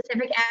their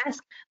specific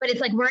ask, but it's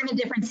like we're in a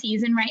different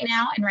season right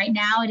now. And right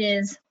now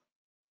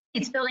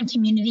it's building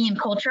community and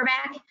culture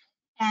back.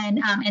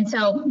 And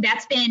so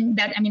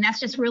that's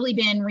just really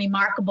been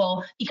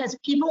remarkable because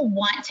people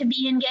want to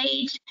be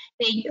engaged.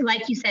 They,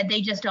 like you said,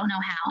 they just don't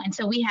know how. And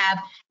so we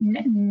have,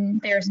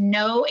 there's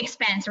no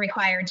expense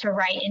required to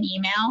write an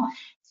email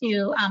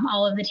to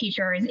all of the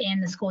teachers in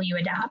the school you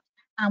adopt.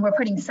 We're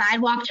putting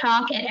sidewalk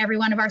chalk at every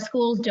one of our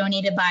schools,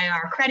 donated by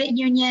our credit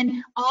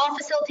union, all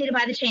facilitated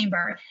by the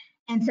chamber.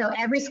 And so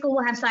every school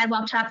will have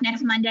sidewalk chalk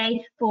next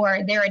Monday for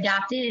their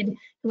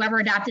whoever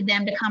adopted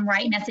them to come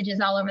write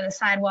messages all over the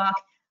sidewalk.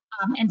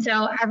 And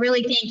so I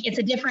really think it's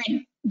a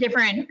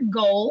different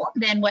goal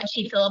than what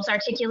Chief Phillips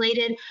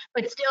articulated,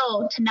 but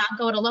still to not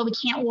go to low. We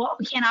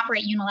can't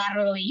operate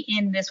unilaterally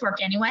in this work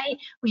anyway.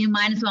 We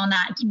might as well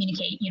not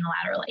communicate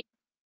unilaterally.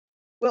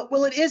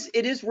 Well, it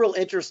is real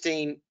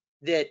interesting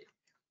that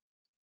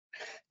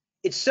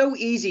it's so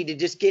easy to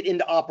just get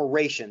into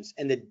operations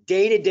and the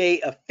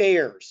day-to-day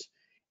affairs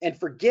and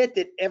forget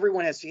that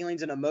everyone has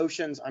feelings and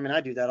emotions. I mean,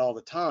 I do that all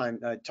the time.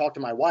 I talk to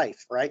my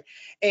wife, right?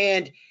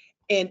 And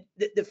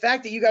the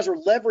fact that you guys are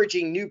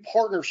leveraging new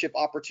partnership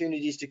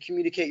opportunities to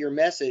communicate your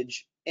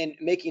message and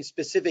making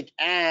specific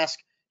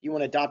asks, you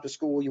want to adopt a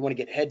school, you want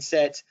to get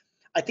headsets.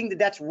 I think that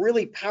that's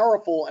really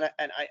powerful. And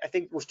I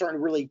think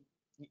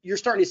you're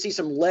starting to see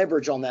some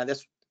leverage on that.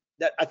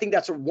 I think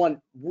that's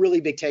one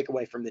really big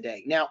takeaway from the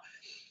day. Now,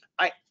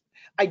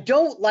 I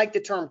don't like the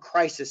term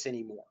crisis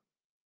anymore.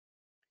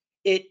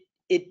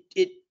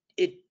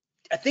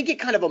 I think it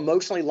kind of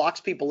emotionally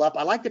locks people up.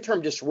 I like the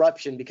term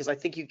disruption because I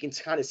think you can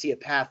kind of see a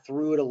path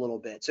through it a little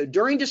bit. So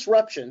during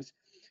disruptions,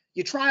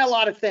 you try a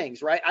lot of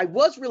things, right? I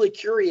was really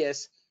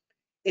curious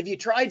if you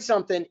tried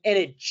something and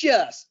it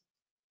just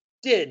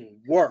didn't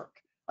work.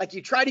 Like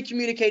you tried to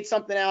communicate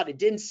something out, it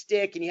didn't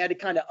stick, and you had to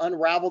kind of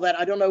unravel that.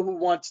 I don't know who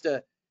wants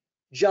to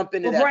jump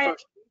into that Brad,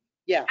 first.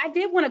 Yeah. I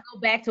did want to go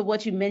back to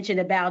what you mentioned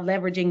about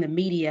leveraging the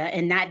media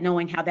and not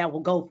knowing how that will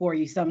go for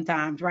you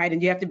sometimes, right?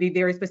 And you have to be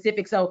very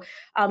specific. So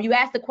you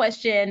asked the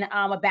question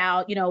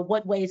about,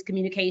 what ways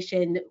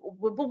communication,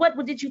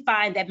 what did you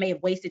find that may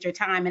have wasted your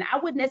time? And I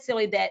wouldn't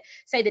necessarily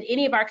say that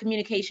any of our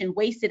communication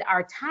wasted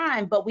our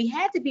time, but we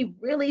had to be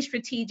really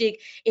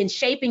strategic in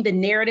shaping the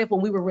narrative when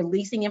we were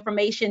releasing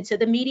information to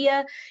the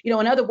media. In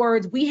other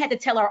words, we had to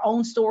tell our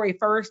own story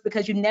first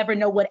because you never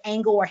know what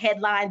angle or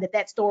headline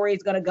that story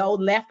is going to go,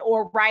 left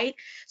or right.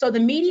 So the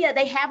media,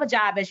 they have a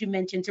job, as you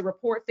mentioned, to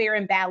report fair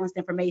and balanced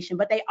information,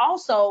 but they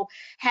also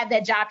have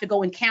that job to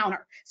go and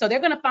counter. So they're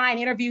going to find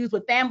interviews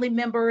with family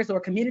members or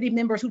community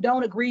members who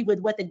don't agree with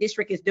what the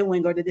district is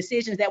doing or the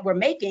decisions that we're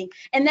making,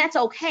 and that's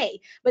okay.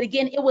 But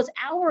again, it was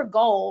our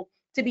goal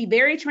to be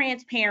very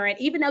transparent.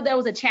 Even though there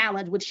was a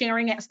challenge with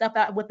sharing stuff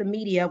out with the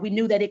media, we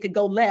knew that it could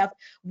go left.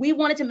 We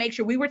wanted to make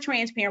sure we were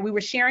transparent. We were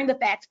sharing the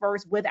facts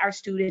first with our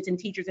students and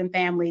teachers and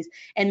families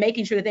and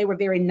making sure that they were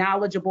very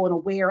knowledgeable and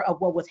aware of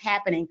what was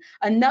happening.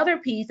 Another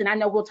piece, and I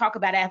know we'll talk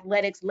about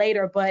athletics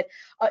later, but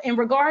in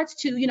regards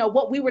to,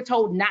 what we were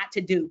told not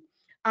to do.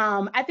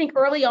 I think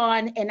early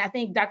on, and I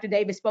think Dr.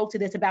 Davis spoke to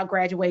this about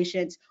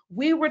graduations,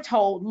 we were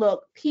told,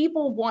 look,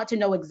 people want to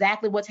know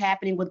exactly what's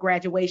happening with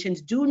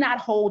graduations. Do not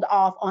hold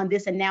off on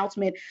this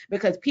announcement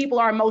because people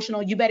are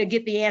emotional. You better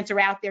get the answer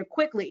out there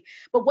quickly.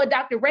 But what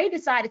Dr. Ray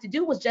decided to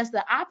do was just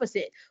the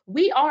opposite.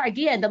 We are,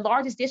 again, the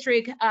largest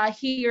district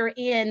here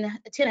in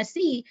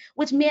Tennessee,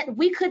 which meant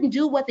we couldn't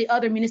do what the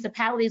other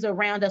municipalities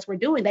around us were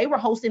doing. They were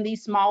hosting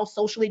these small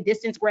socially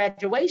distanced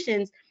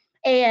graduations,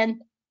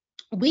 and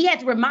we had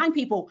to remind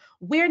people,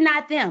 we're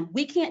not them.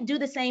 We can't do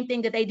the same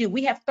thing that they do.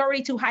 We have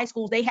 32 high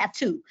schools, they have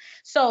 2.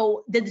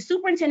 So the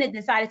superintendent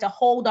decided to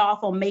hold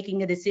off on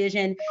making a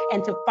decision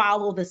and to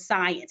follow the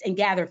science and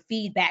gather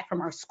feedback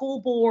from our school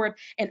board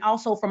and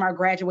also from our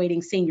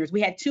graduating seniors.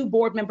 We had 2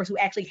 board members who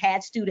actually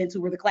had students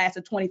who were the class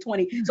of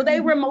 2020. So they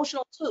were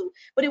emotional too.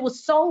 But it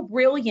was so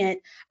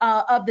brilliant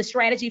of the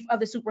strategy of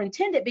the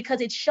superintendent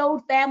because it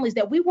showed families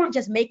that we weren't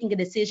just making a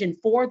decision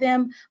for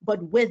them,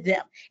 but with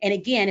them. And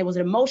again, it was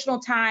an emotional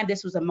time.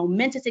 This was a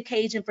momentous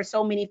occasion for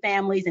so many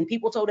families, and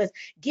people told us,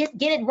 get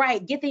it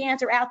right, get the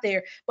answer out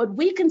there. But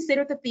we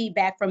considered the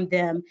feedback from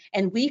them,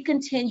 and we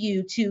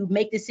continue to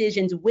make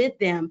decisions with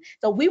them.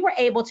 So we were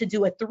able to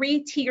do a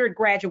 3-tiered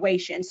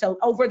graduation. So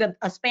over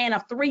a span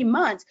of 3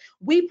 months,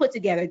 we put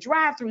together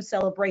drive-through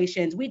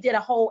celebrations. We did a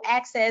whole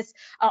access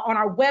on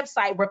our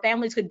website where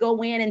families could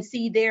go in and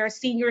see their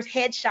seniors'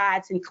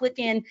 headshots and click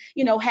in,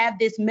 have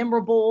this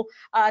memorable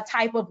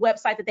type of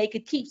website that they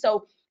could keep.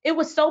 So it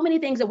was so many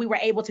things that we were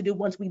able to do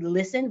once we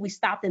listened. We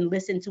stopped and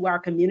listened to our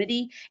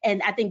community.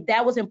 And I think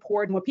that was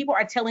important. When people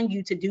are telling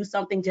you to do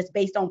something just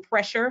based on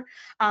pressure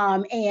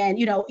and,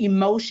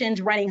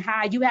 emotions running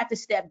high, you have to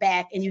step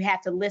back and you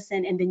have to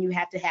listen, and then you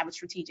have to have a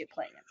strategic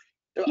plan.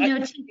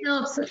 Chief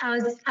Phillips,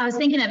 I was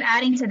thinking of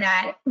adding to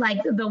that,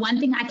 like the one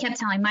thing I kept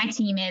telling my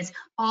team is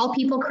all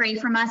people crave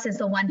from us is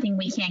the one thing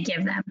we can't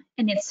give them,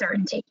 and it's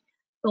certainty.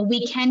 But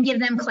we can give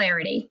them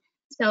clarity.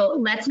 So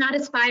let's not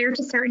aspire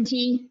to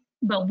certainty,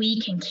 but we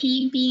can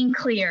keep being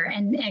clear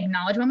and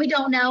acknowledge when we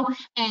don't know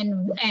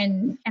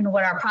and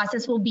what our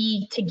process will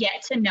be to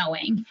get to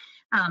knowing.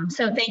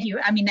 So thank you.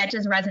 I mean, that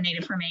just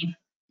resonated for me.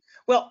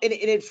 Well, and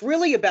it's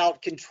really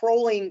about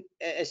controlling,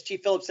 as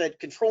Chief Phillips said,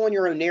 controlling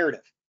your own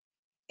narrative.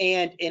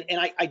 And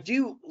I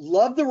do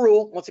love the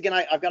rule. Once again,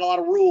 I've got a lot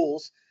of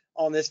rules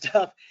on this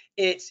stuff.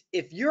 It's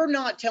if you're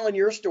not telling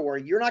your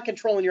story, you're not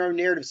controlling your own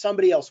narrative,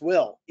 somebody else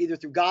will, either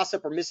through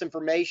gossip or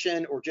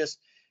misinformation or just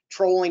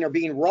trolling or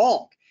being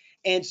wrong.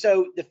 And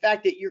so the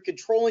fact that you're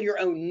controlling your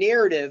own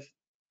narrative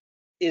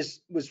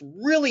was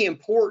really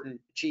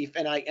important, Chief.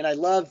 And I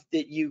love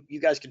that you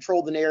guys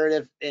controlled the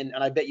narrative, and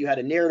I bet you had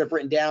a narrative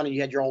written down and you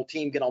had your whole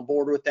team get on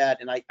board with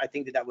that. And I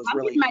think that was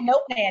really. I'm getting my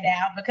notepad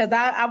out because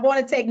I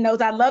want to take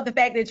notes. I love the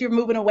fact that you're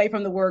moving away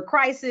from the word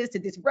crisis to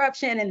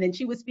disruption. And then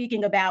she was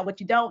speaking about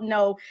what you don't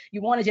know.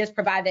 You want to just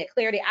provide that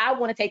clarity. I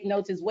want to take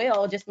notes as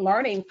well, just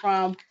learning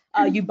from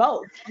you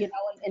both,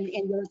 and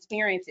your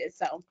experiences.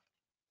 So.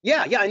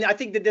 Yeah, and I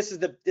think that this is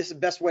the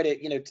best way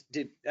to,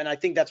 and I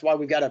think that's why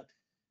we've got a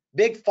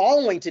big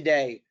following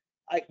today.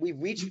 We've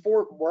reached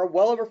we're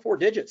well over 4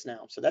 digits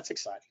now, so that's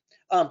exciting.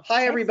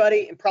 Hi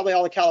everybody, and probably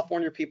all the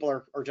California people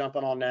are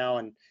jumping on now,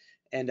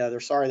 and they're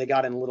sorry they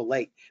got in a little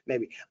late,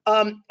 maybe.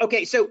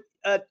 Okay, so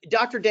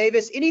Dr.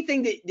 Davis,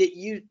 anything that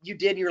you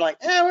did, and you're like,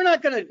 we're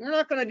not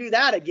gonna do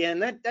that again.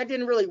 That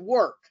didn't really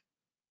work.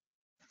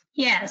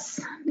 Yes,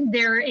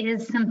 there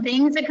is some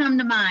things that come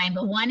to mind,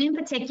 but one in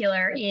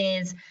particular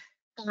is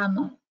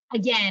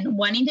again,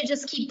 wanting to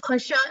just keep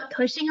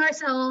pushing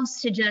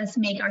ourselves to just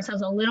make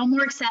ourselves a little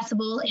more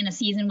accessible in a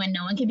season when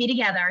no one can be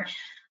together.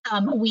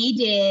 We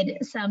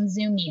did some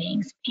Zoom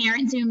meetings,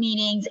 parent Zoom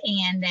meetings,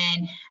 and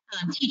then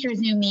teacher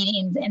Zoom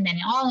meetings, and then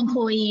all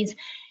employees,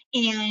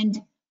 and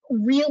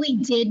really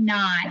did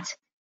not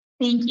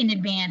think in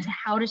advance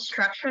how to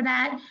structure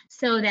that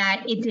so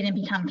that it didn't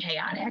become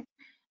chaotic.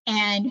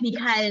 And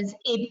because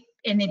it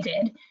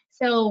did.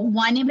 So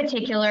one in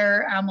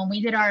particular, when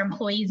we did our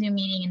employee Zoom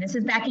meeting, and this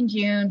is back in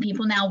June,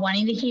 people now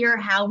wanting to hear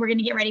how we're going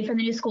to get ready for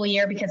the new school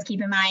year, because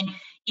keep in mind,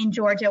 in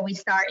Georgia, we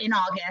start in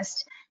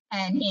August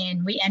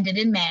and we ended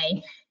in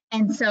May.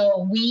 And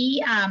so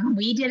we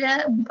did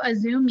a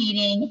Zoom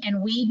meeting,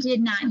 and we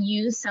did not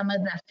use some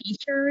of the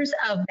features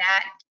of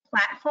that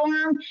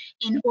platform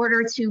in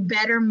order to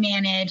better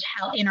manage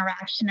how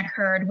interaction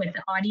occurred with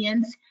the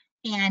audience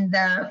and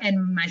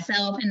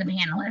myself and the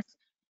panelists.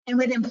 And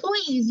with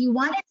employees, you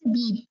want it to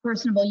be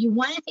personable. You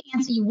want it to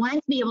answer. You want it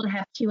to be able to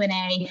have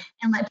Q&A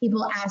and let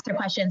people ask their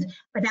questions.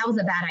 But that was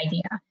a bad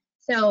idea.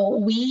 So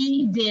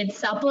we did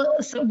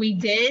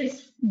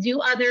do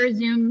other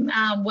Zoom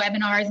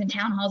webinars and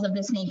town halls of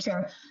this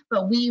nature,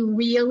 but we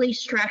really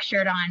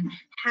structured on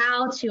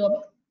how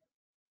to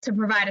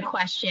provide a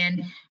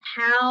question,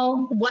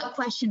 what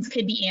questions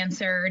could be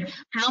answered,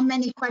 how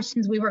many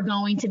questions we were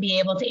going to be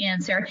able to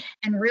answer,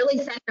 and really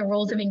set the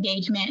rules of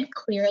engagement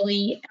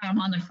clearly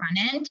on the front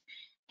end.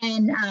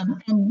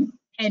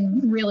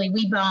 And really,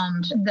 we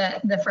bombed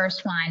the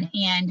first one.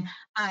 And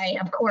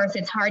of course,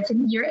 it's hard to,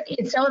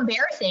 it's so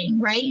embarrassing,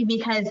 right?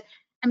 Because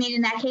I mean,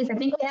 in that case, I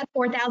think we had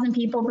 4,000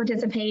 people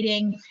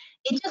participating.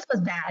 It just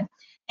was bad.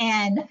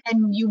 And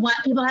you want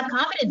people to have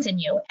confidence in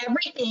you.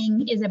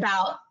 Everything is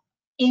about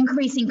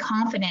increasing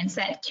confidence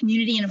that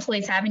community and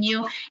employees have in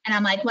you. And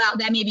I'm like, wow,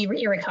 that may be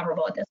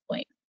irrecoverable at this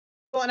point.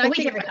 Well, and I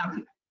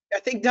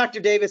think Dr.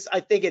 Davis, I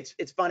think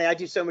it's funny. I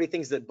do so many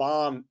things that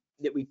bomb,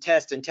 that we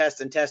test and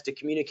test and test to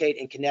communicate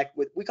and connect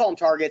with. We call them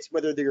targets,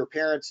 whether they're your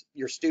parents,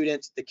 your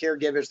students, the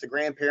caregivers, the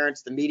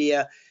grandparents, the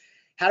media.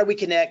 How do we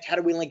connect? How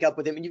do we link up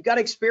with them? And you've got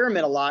to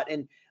experiment a lot.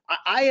 And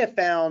I have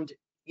found,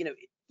 you know,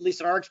 at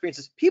least in our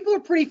experiences, people are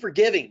pretty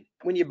forgiving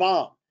when you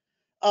bomb.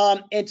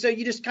 And so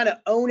you just kind of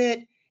own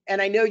it.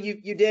 And I know you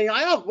did.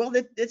 Oh, well,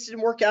 this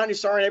didn't work out, and you're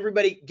sorry. And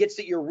everybody gets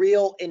that you're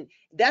real, and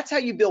that's how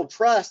you build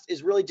trust.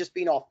 Is really just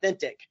being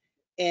authentic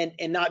and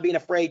not being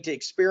afraid to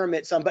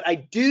experiment some. But I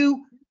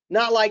do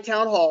not like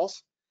town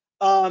halls.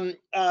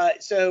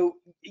 So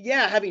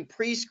yeah, having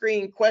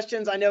pre-screened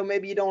questions. I know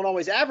maybe you don't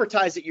always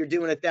advertise that you're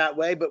doing it that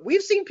way, but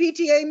we've seen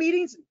PTA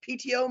meetings,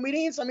 PTO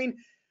meetings. I mean,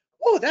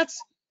 whoa, that's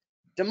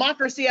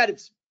democracy at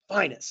its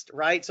finest,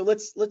 right? So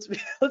let's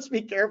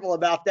be careful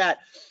about that.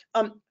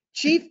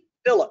 Chief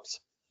Phillips.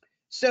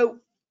 So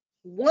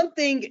one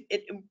thing,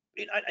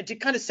 to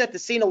kind of set the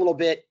scene a little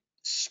bit,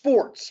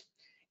 sports.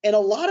 And a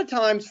lot of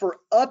times for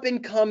up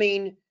and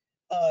coming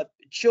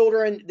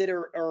children that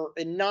are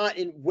not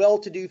in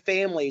well-to-do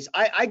families.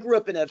 I grew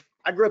up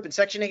in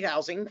Section 8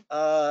 housing,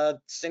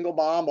 single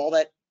mom, all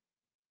that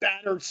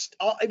battered.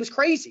 It was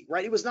crazy,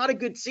 right? It was not a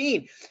good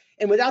scene.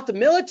 And without the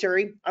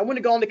military, I wouldn't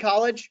have gone to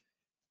college.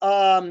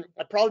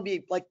 I'd probably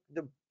be like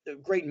the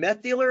great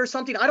meth dealer or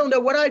something. I don't know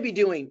what I'd be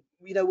doing,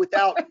 you know,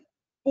 without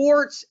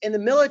sports and the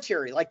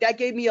military. Like that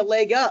gave me a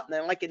leg up,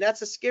 man. Like, and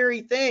that's a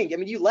scary thing. I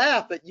mean, you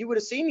laugh, but you would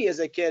have seen me as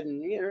a kid,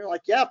 and you're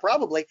like, yeah,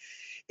 probably.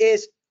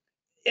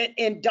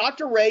 And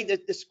Dr. Ray,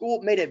 the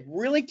school made a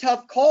really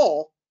tough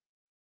call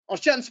on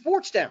shutting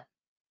sports down.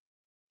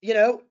 You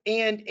know,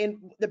 and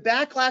the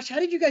backlash. How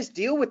did you guys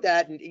deal with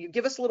that? And you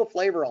give us a little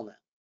flavor on that.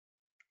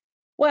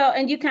 Well,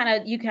 and you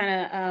kind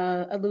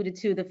of alluded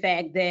to the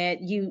fact that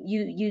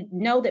you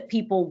know that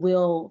people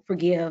will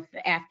forgive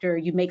after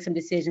you make some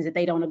decisions that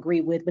they don't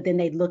agree with, but then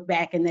they look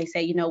back and they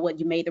say, you know what,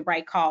 you made the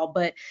right call.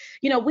 But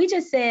you know, we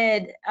just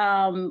said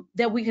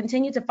that we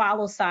continue to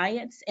follow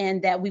science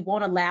and that we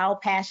won't allow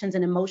passions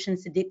and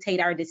emotions to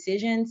dictate our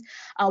decisions.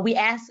 We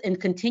ask and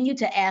continue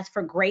to ask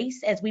for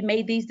grace as we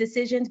made these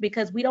decisions,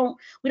 because we don't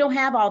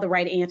have all the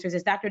right answers.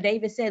 As Dr.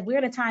 Davis said, we're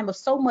in a time of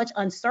so much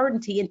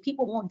uncertainty and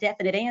people want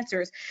definite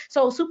answers.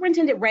 So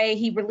Superintendent Ray,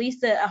 he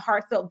released a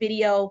heartfelt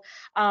video,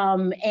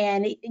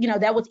 and you know,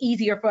 that was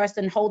easier for us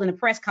than holding a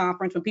press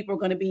conference when people are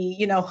going to be,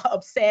 you know,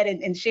 upset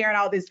and sharing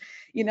all this,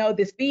 you know,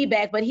 this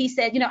feedback. But he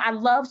said, you know, I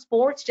love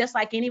sports just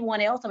like anyone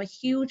else. I'm a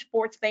huge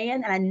sports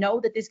fan, and I know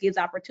that this gives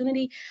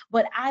opportunity,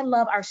 but I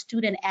love our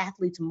student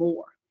athletes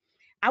more.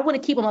 I want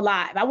to keep them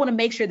alive. I want to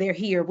make sure they're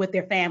here with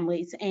their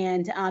families,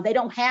 and they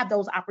don't have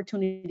those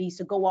opportunities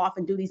to go off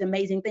and do these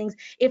amazing things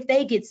if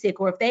they get sick,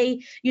 or if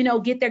they, you know,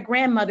 get their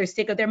grandmother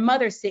sick or their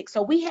mother sick.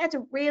 So we had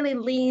to really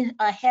lean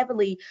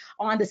heavily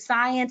on the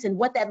science and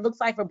what that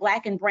looks like for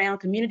Black and Brown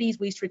communities.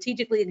 We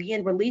strategically,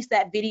 again, released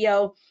that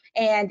video,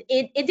 and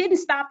it didn't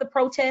stop the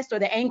protest or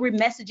the angry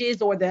messages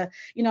or the,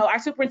 you know, our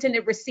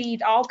superintendent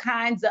received all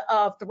kinds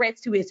of threats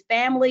to his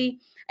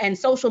family. and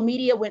social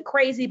media went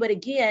crazy. But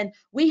again,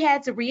 we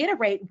had to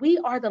reiterate, we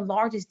are the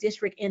largest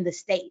district in the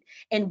state,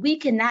 and we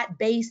cannot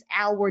base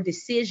our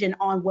decision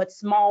on what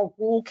small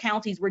rural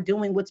counties were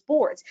doing with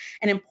sports.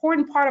 An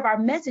important part of our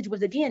message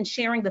was, again,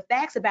 sharing the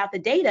facts about the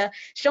data,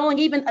 showing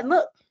even,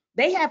 look,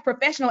 they have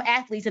professional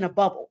athletes in a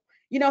bubble.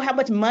 You know how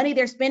much money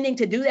they're spending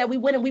to do that? We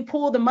went and we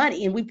pulled the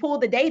money and we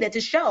pulled the data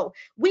to show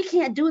we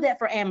can't do that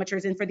for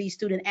amateurs and for these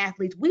student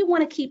athletes. We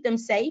want to keep them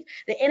safe.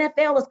 The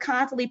NFL is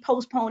constantly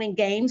postponing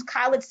games.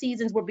 College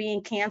seasons were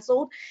being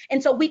canceled.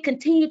 And so we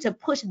continue to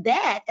push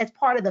that as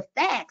part of the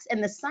facts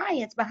and the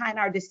science behind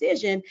our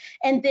decision.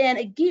 And then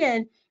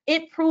again,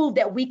 it proved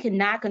that we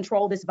cannot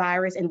control this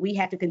virus, and we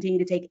have to continue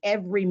to take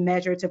every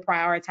measure to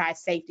prioritize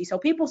safety. So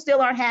people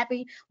still aren't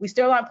happy. We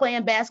still aren't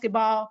playing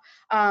basketball,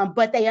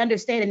 but they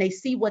understand and they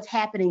see what's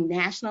happening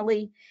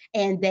nationally,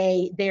 and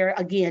they're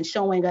again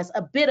showing us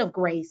a bit of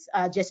grace,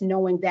 just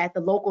knowing that the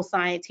local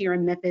science here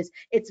in Memphis,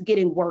 it's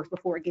getting worse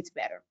before it gets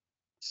better.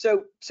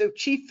 So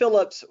Chief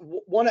Phillips,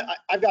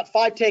 I've got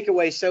 5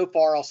 takeaways so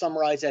far. I'll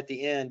summarize at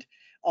the end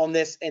on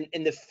this, and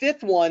the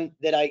 5th one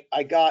that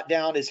I got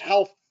down is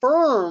how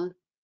firm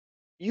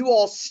you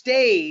all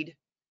stayed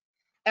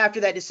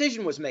after that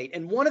decision was made.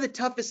 And one of the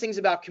toughest things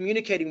about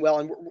communicating well,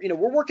 and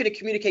we're working to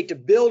communicate to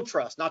build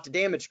trust, not to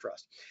damage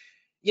trust.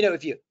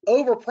 If you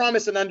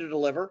overpromise and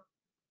underdeliver,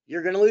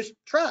 you're going to lose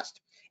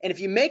trust. And if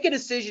you make a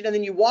decision and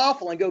then you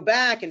waffle and go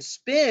back and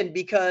spin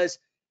because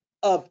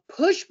of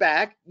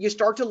pushback, you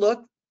start to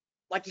look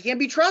like you can't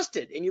be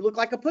trusted and you look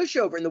like a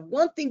pushover. And the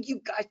one thing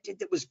you guys did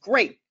that was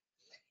great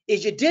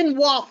is you didn't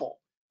waffle.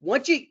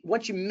 Once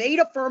you made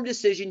a firm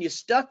decision, you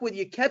stuck with,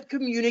 you kept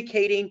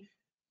communicating.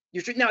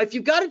 Now, if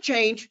you've got to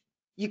change,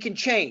 you can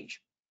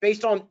change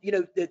based on,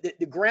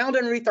 the ground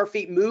underneath our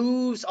feet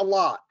moves a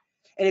lot.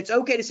 And it's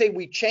okay to say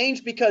we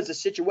changed because the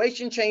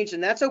situation changed,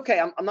 and that's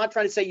okay. I'm not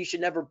trying to say you should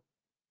never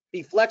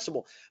be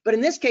flexible. But in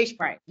this case,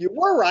 right, you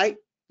were right.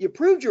 You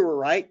proved you were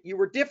right. You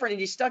were different,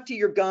 and you stuck to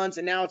your guns,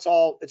 and now it's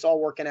all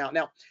working out.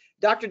 Now,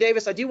 Dr.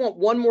 Davis, I do want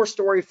one more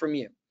story from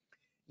you.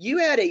 You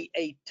had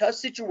a tough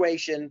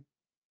situation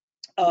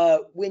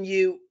when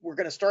you were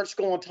going to start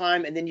school on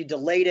time, and then you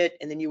delayed it,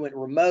 and then you went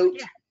remote,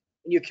 yeah,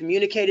 and you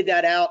communicated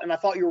that out. And I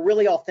thought you were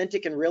really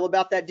authentic and real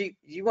about that. Do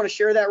you want to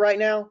share that right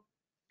now?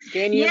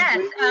 Can you?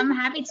 Yes, I'm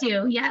happy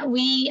to. Yeah,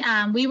 we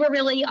were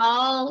really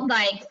all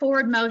like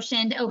forward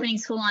motioned, opening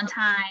school on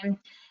time.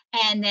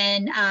 And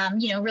then,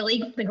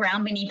 really the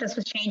ground beneath us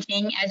was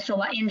changing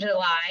in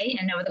July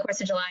and over the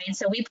course of July. And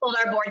so we pulled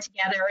our board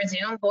together, a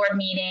Zoom board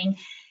meeting.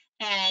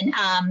 And,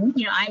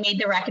 I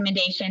made the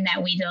recommendation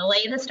that we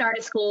delay the start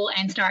of school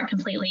and start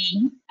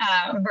completely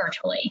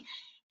virtually.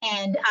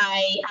 And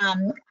I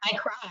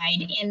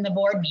cried in the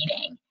board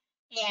meeting.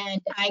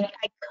 And I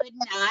could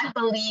not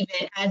believe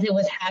it as it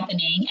was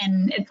happening.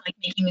 And it's like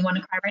making me want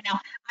to cry right now.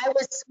 I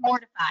was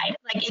mortified.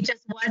 Like it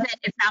just wasn't,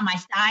 it's not my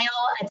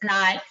style. It's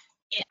not,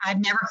 I've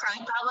never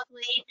cried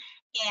publicly.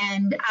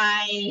 And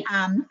I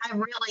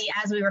really,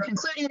 as we were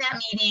concluding that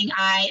meeting,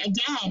 I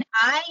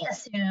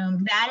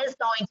assumed that is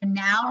going to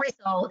now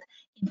result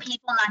in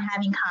people not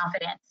having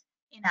confidence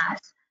in us.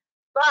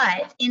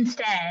 But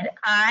instead,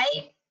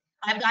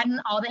 I've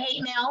gotten all the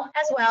hate mail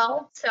as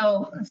well.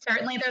 So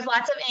certainly there's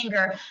lots of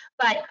anger,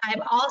 but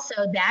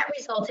that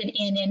resulted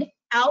in an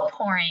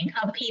outpouring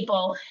of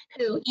people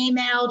who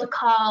emailed,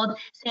 called,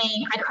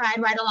 saying, I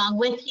cried right along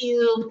with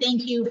you.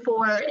 Thank you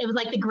it was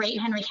like the great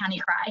Henry County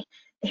cry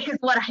is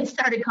what I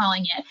started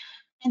calling it.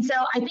 And so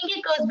I think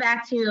it goes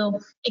back to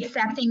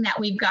accepting that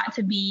we've got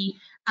to be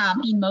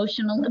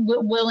emotional,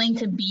 willing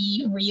to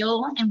be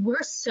real. And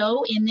we're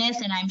so in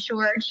this, and I'm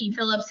sure Chief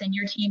Phillips and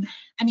your team,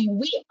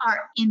 we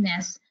are in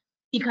this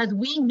because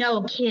we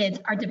know kids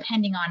are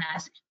depending on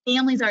us.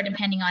 Families are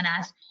depending on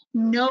us.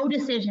 No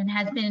decision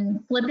has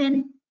been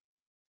flippant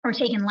or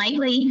taken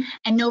lightly,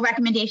 and no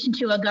recommendation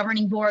to a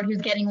governing board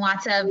who's getting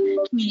lots of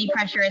community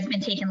pressure has been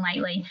taken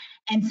lightly.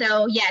 And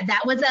so, yeah,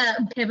 that was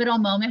a pivotal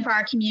moment for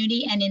our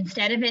community. And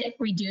instead of it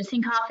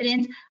reducing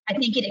confidence, I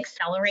think it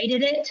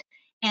accelerated it.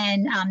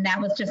 And that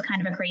was just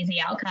kind of a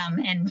crazy outcome.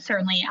 And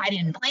certainly I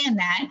didn't plan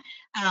that,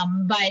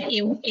 but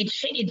it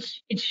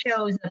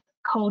shows a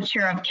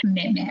culture of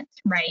commitment,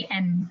 right?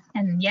 And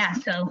yeah,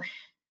 so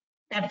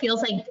that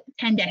feels like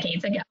 10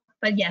 decades ago.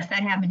 But yes,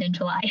 that happened in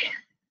July.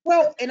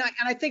 Well, and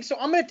I think so.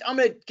 I'm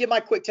gonna give my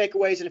quick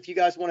takeaways, and if you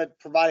guys want to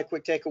provide a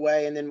quick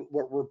takeaway, and then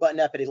we're butting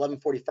up at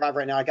 11:45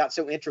 right now. I got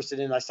so interested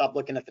in it, I stopped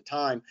looking at the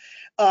time.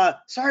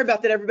 Sorry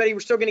about that, everybody.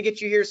 We're still gonna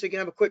get you here so you can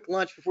have a quick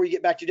lunch before you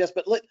get back to your desk.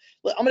 But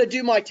I'm gonna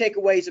do my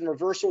takeaways in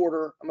reverse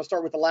order. I'm gonna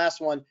start with the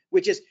last one,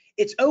 which is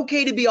it's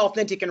okay to be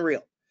authentic and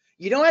real.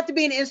 You don't have to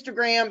be an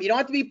Instagram. You don't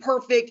have to be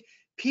perfect.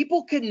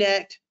 People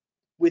connect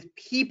with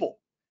people,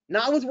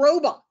 not with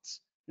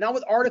robots. Not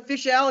with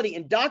artificiality.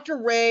 And Dr.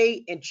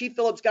 Ray and Chief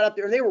Phillips got up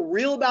there and they were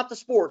real about the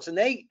sports. And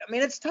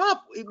it's tough.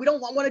 We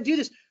don't want to do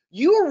this.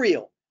 You were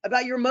real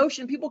about your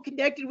emotion. People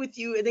connected with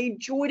you and they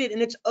enjoyed it.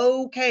 And it's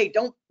okay.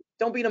 Don't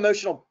be an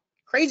emotional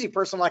crazy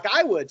person like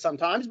I would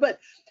sometimes, but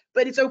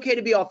it's okay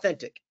to be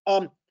authentic.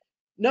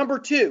 Number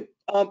 2,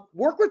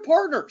 work with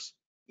partners.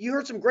 You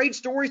heard some great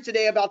stories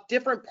today about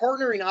different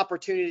partnering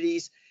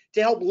opportunities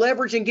to help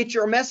leverage and get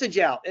your message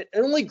out. It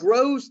only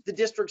grows the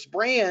district's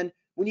brand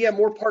when you have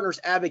more partners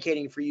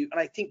advocating for you. And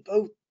I think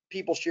both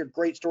people shared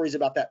great stories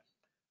about that.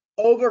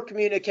 Over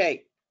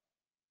communicate.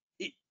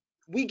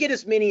 We get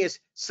as many as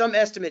some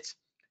estimates.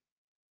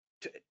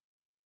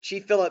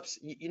 Chief Phillips,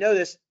 you know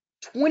this,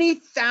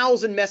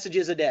 20,000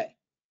 messages a day,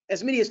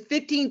 as many as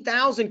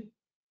 15,000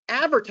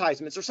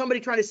 advertisements or somebody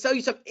trying to sell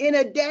you something in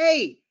a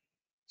day.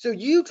 So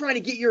you trying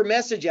to get your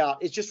message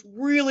out is just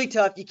really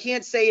tough. You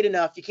can't say it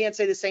enough. You can't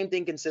say the same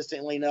thing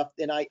consistently enough.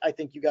 And I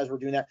think you guys were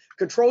doing that.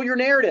 Control your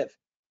narrative,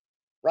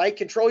 right?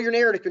 Control your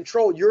narrative,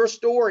 control your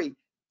story,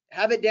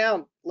 have it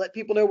down, let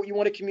people know what you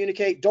want to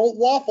communicate. Don't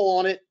waffle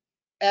on it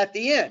at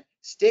the end.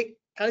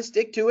 Kind of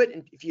stick to it.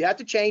 And if you have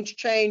to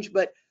change,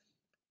 but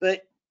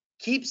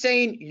keep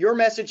saying your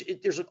message.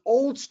 There's an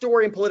old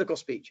story in political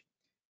speech.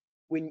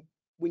 When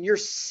you're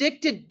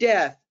sick to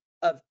death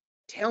of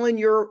telling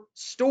your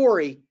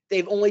story,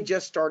 they've only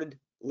just started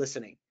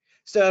listening.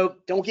 So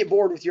don't get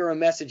bored with your own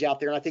message out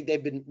there. And I think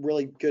they've been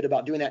really good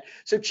about doing that.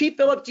 So Chief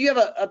Phillips, do you have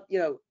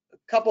a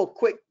couple of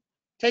quick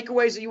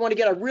takeaways that you want to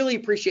get? I really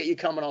appreciate you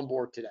coming on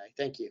board today.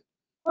 Thank you.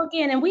 Well,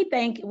 again, and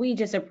we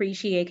just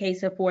appreciate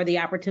CASA for the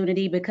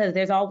opportunity, because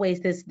there's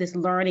always this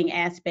learning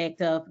aspect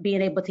of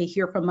being able to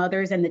hear from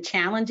others and the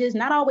challenges,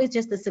 not always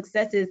just the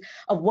successes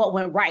of what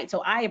went right.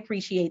 So I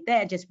appreciate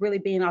that, just really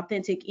being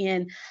authentic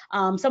in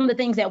some of the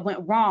things that went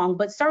wrong.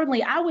 But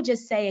certainly I would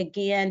just say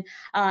again,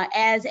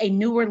 as a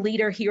newer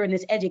leader here in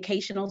this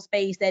educational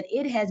space, that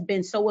it has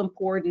been so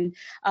important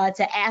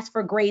to ask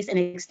for grace and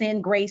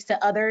extend grace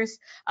to others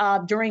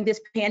during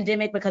this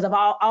pandemic, because of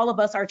all of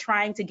us are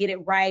trying to get it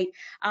right.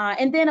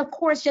 And then, of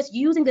course, just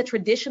using the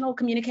traditional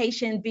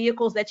communication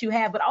vehicles that you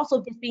have, but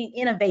also just being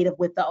innovative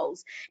with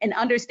those and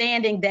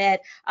understanding that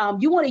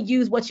you want to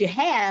use what you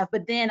have,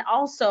 but then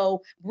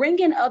also bring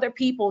in other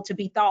people to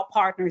be thought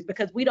partners,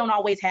 because we don't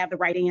always have the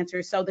right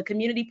answers. So the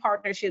community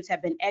partnerships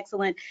have been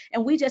excellent.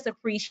 And we just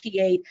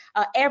appreciate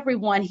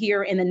everyone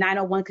here in the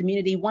 901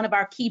 community. One of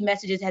our key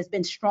messages has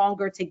been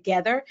stronger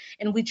together.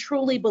 And we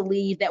truly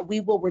believe that we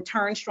will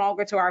return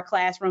stronger to our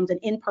classrooms and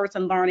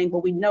in-person learning,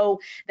 but we know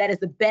that is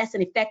the best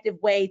and effective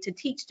way to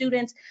teach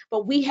students,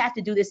 but we have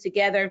to do this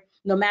together,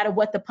 no matter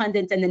what the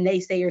pundits and the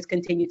naysayers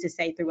continue to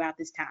say throughout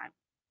this time.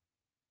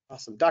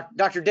 Awesome.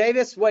 Dr.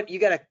 Davis, you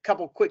got a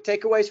couple quick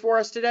takeaways for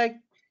us today?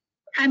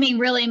 I mean,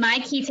 really, my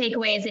key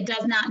takeaway is it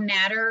does not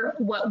matter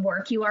what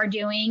work you are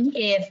doing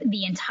if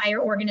the entire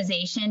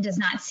organization does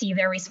not see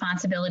their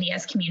responsibility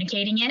as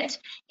communicating it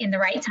in the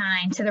right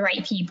time to the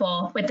right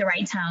people with the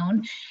right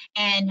tone.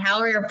 And how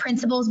are your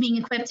principals being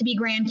equipped to be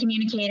grand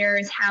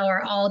communicators? How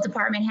are all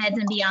department heads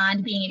and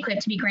beyond being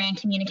equipped to be grand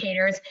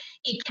communicators?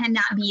 It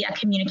cannot be a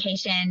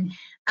communication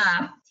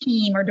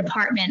team or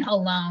department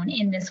alone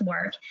in this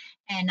work.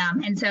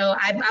 And so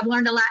I've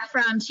learned a lot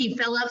from Chief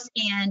Phillips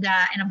and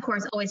of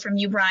course always from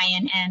you,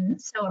 Brian, and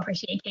so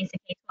appreciate CASA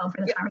K-12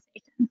 for this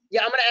conversation.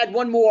 Yeah, I'm going to add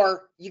one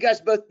more. You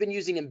guys both been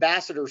using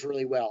ambassadors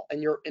really well,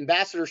 and your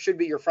ambassadors should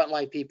be your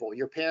frontline people,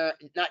 your parent,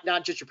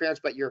 not just your parents,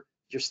 but your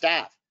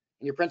staff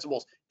and your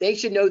principals. They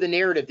should know the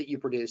narrative that you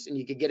produce, and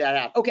you can get that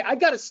out. Okay, I've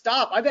got to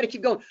stop. I've got to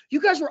keep going.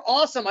 You guys were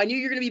awesome. I knew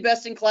you're going to be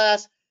best in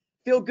class.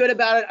 Feel good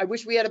about it. I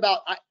wish we had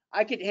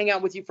I could hang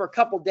out with you for a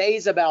couple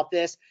days about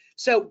this.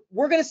 So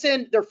we're going to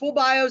send their full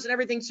bios and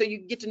everything so you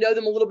can get to know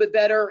them a little bit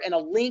better, and a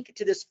link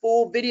to this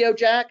full video.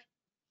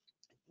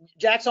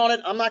 Jack's on it.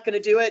 I'm not going to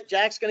do it.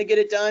 Jack's going to get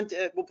it done.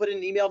 We'll put in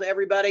an email to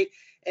everybody,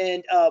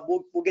 and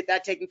we'll get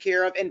that taken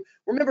care of. And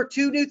remember,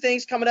 2 new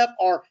things coming up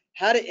are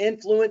How to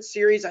Influence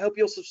series. I hope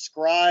you'll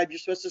subscribe. You're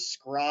supposed to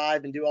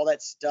subscribe and do all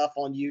that stuff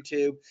on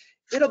YouTube.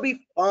 It'll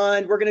be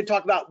fun. We're going to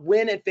talk about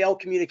win and fail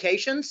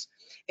communications.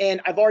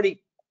 And I've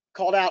already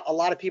called out a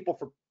lot of people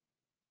for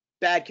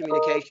bad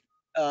communication,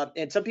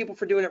 and some people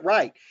for doing it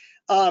right.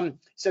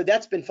 So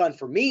that's been fun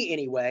for me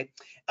anyway.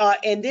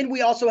 And then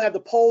we also have the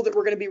poll that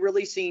we're going to be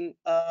releasing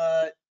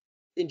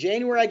in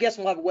January, I guess.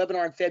 We'll have a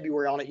webinar in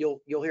February on it.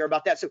 You'll hear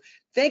about that. So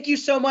thank you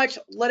so much.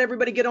 Let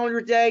everybody get on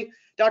your day.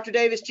 Dr.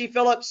 Davis, Chief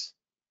Phillips,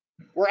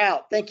 we're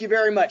out. Thank you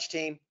very much,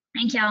 team.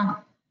 Thank y'all.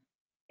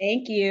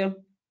 Thank you.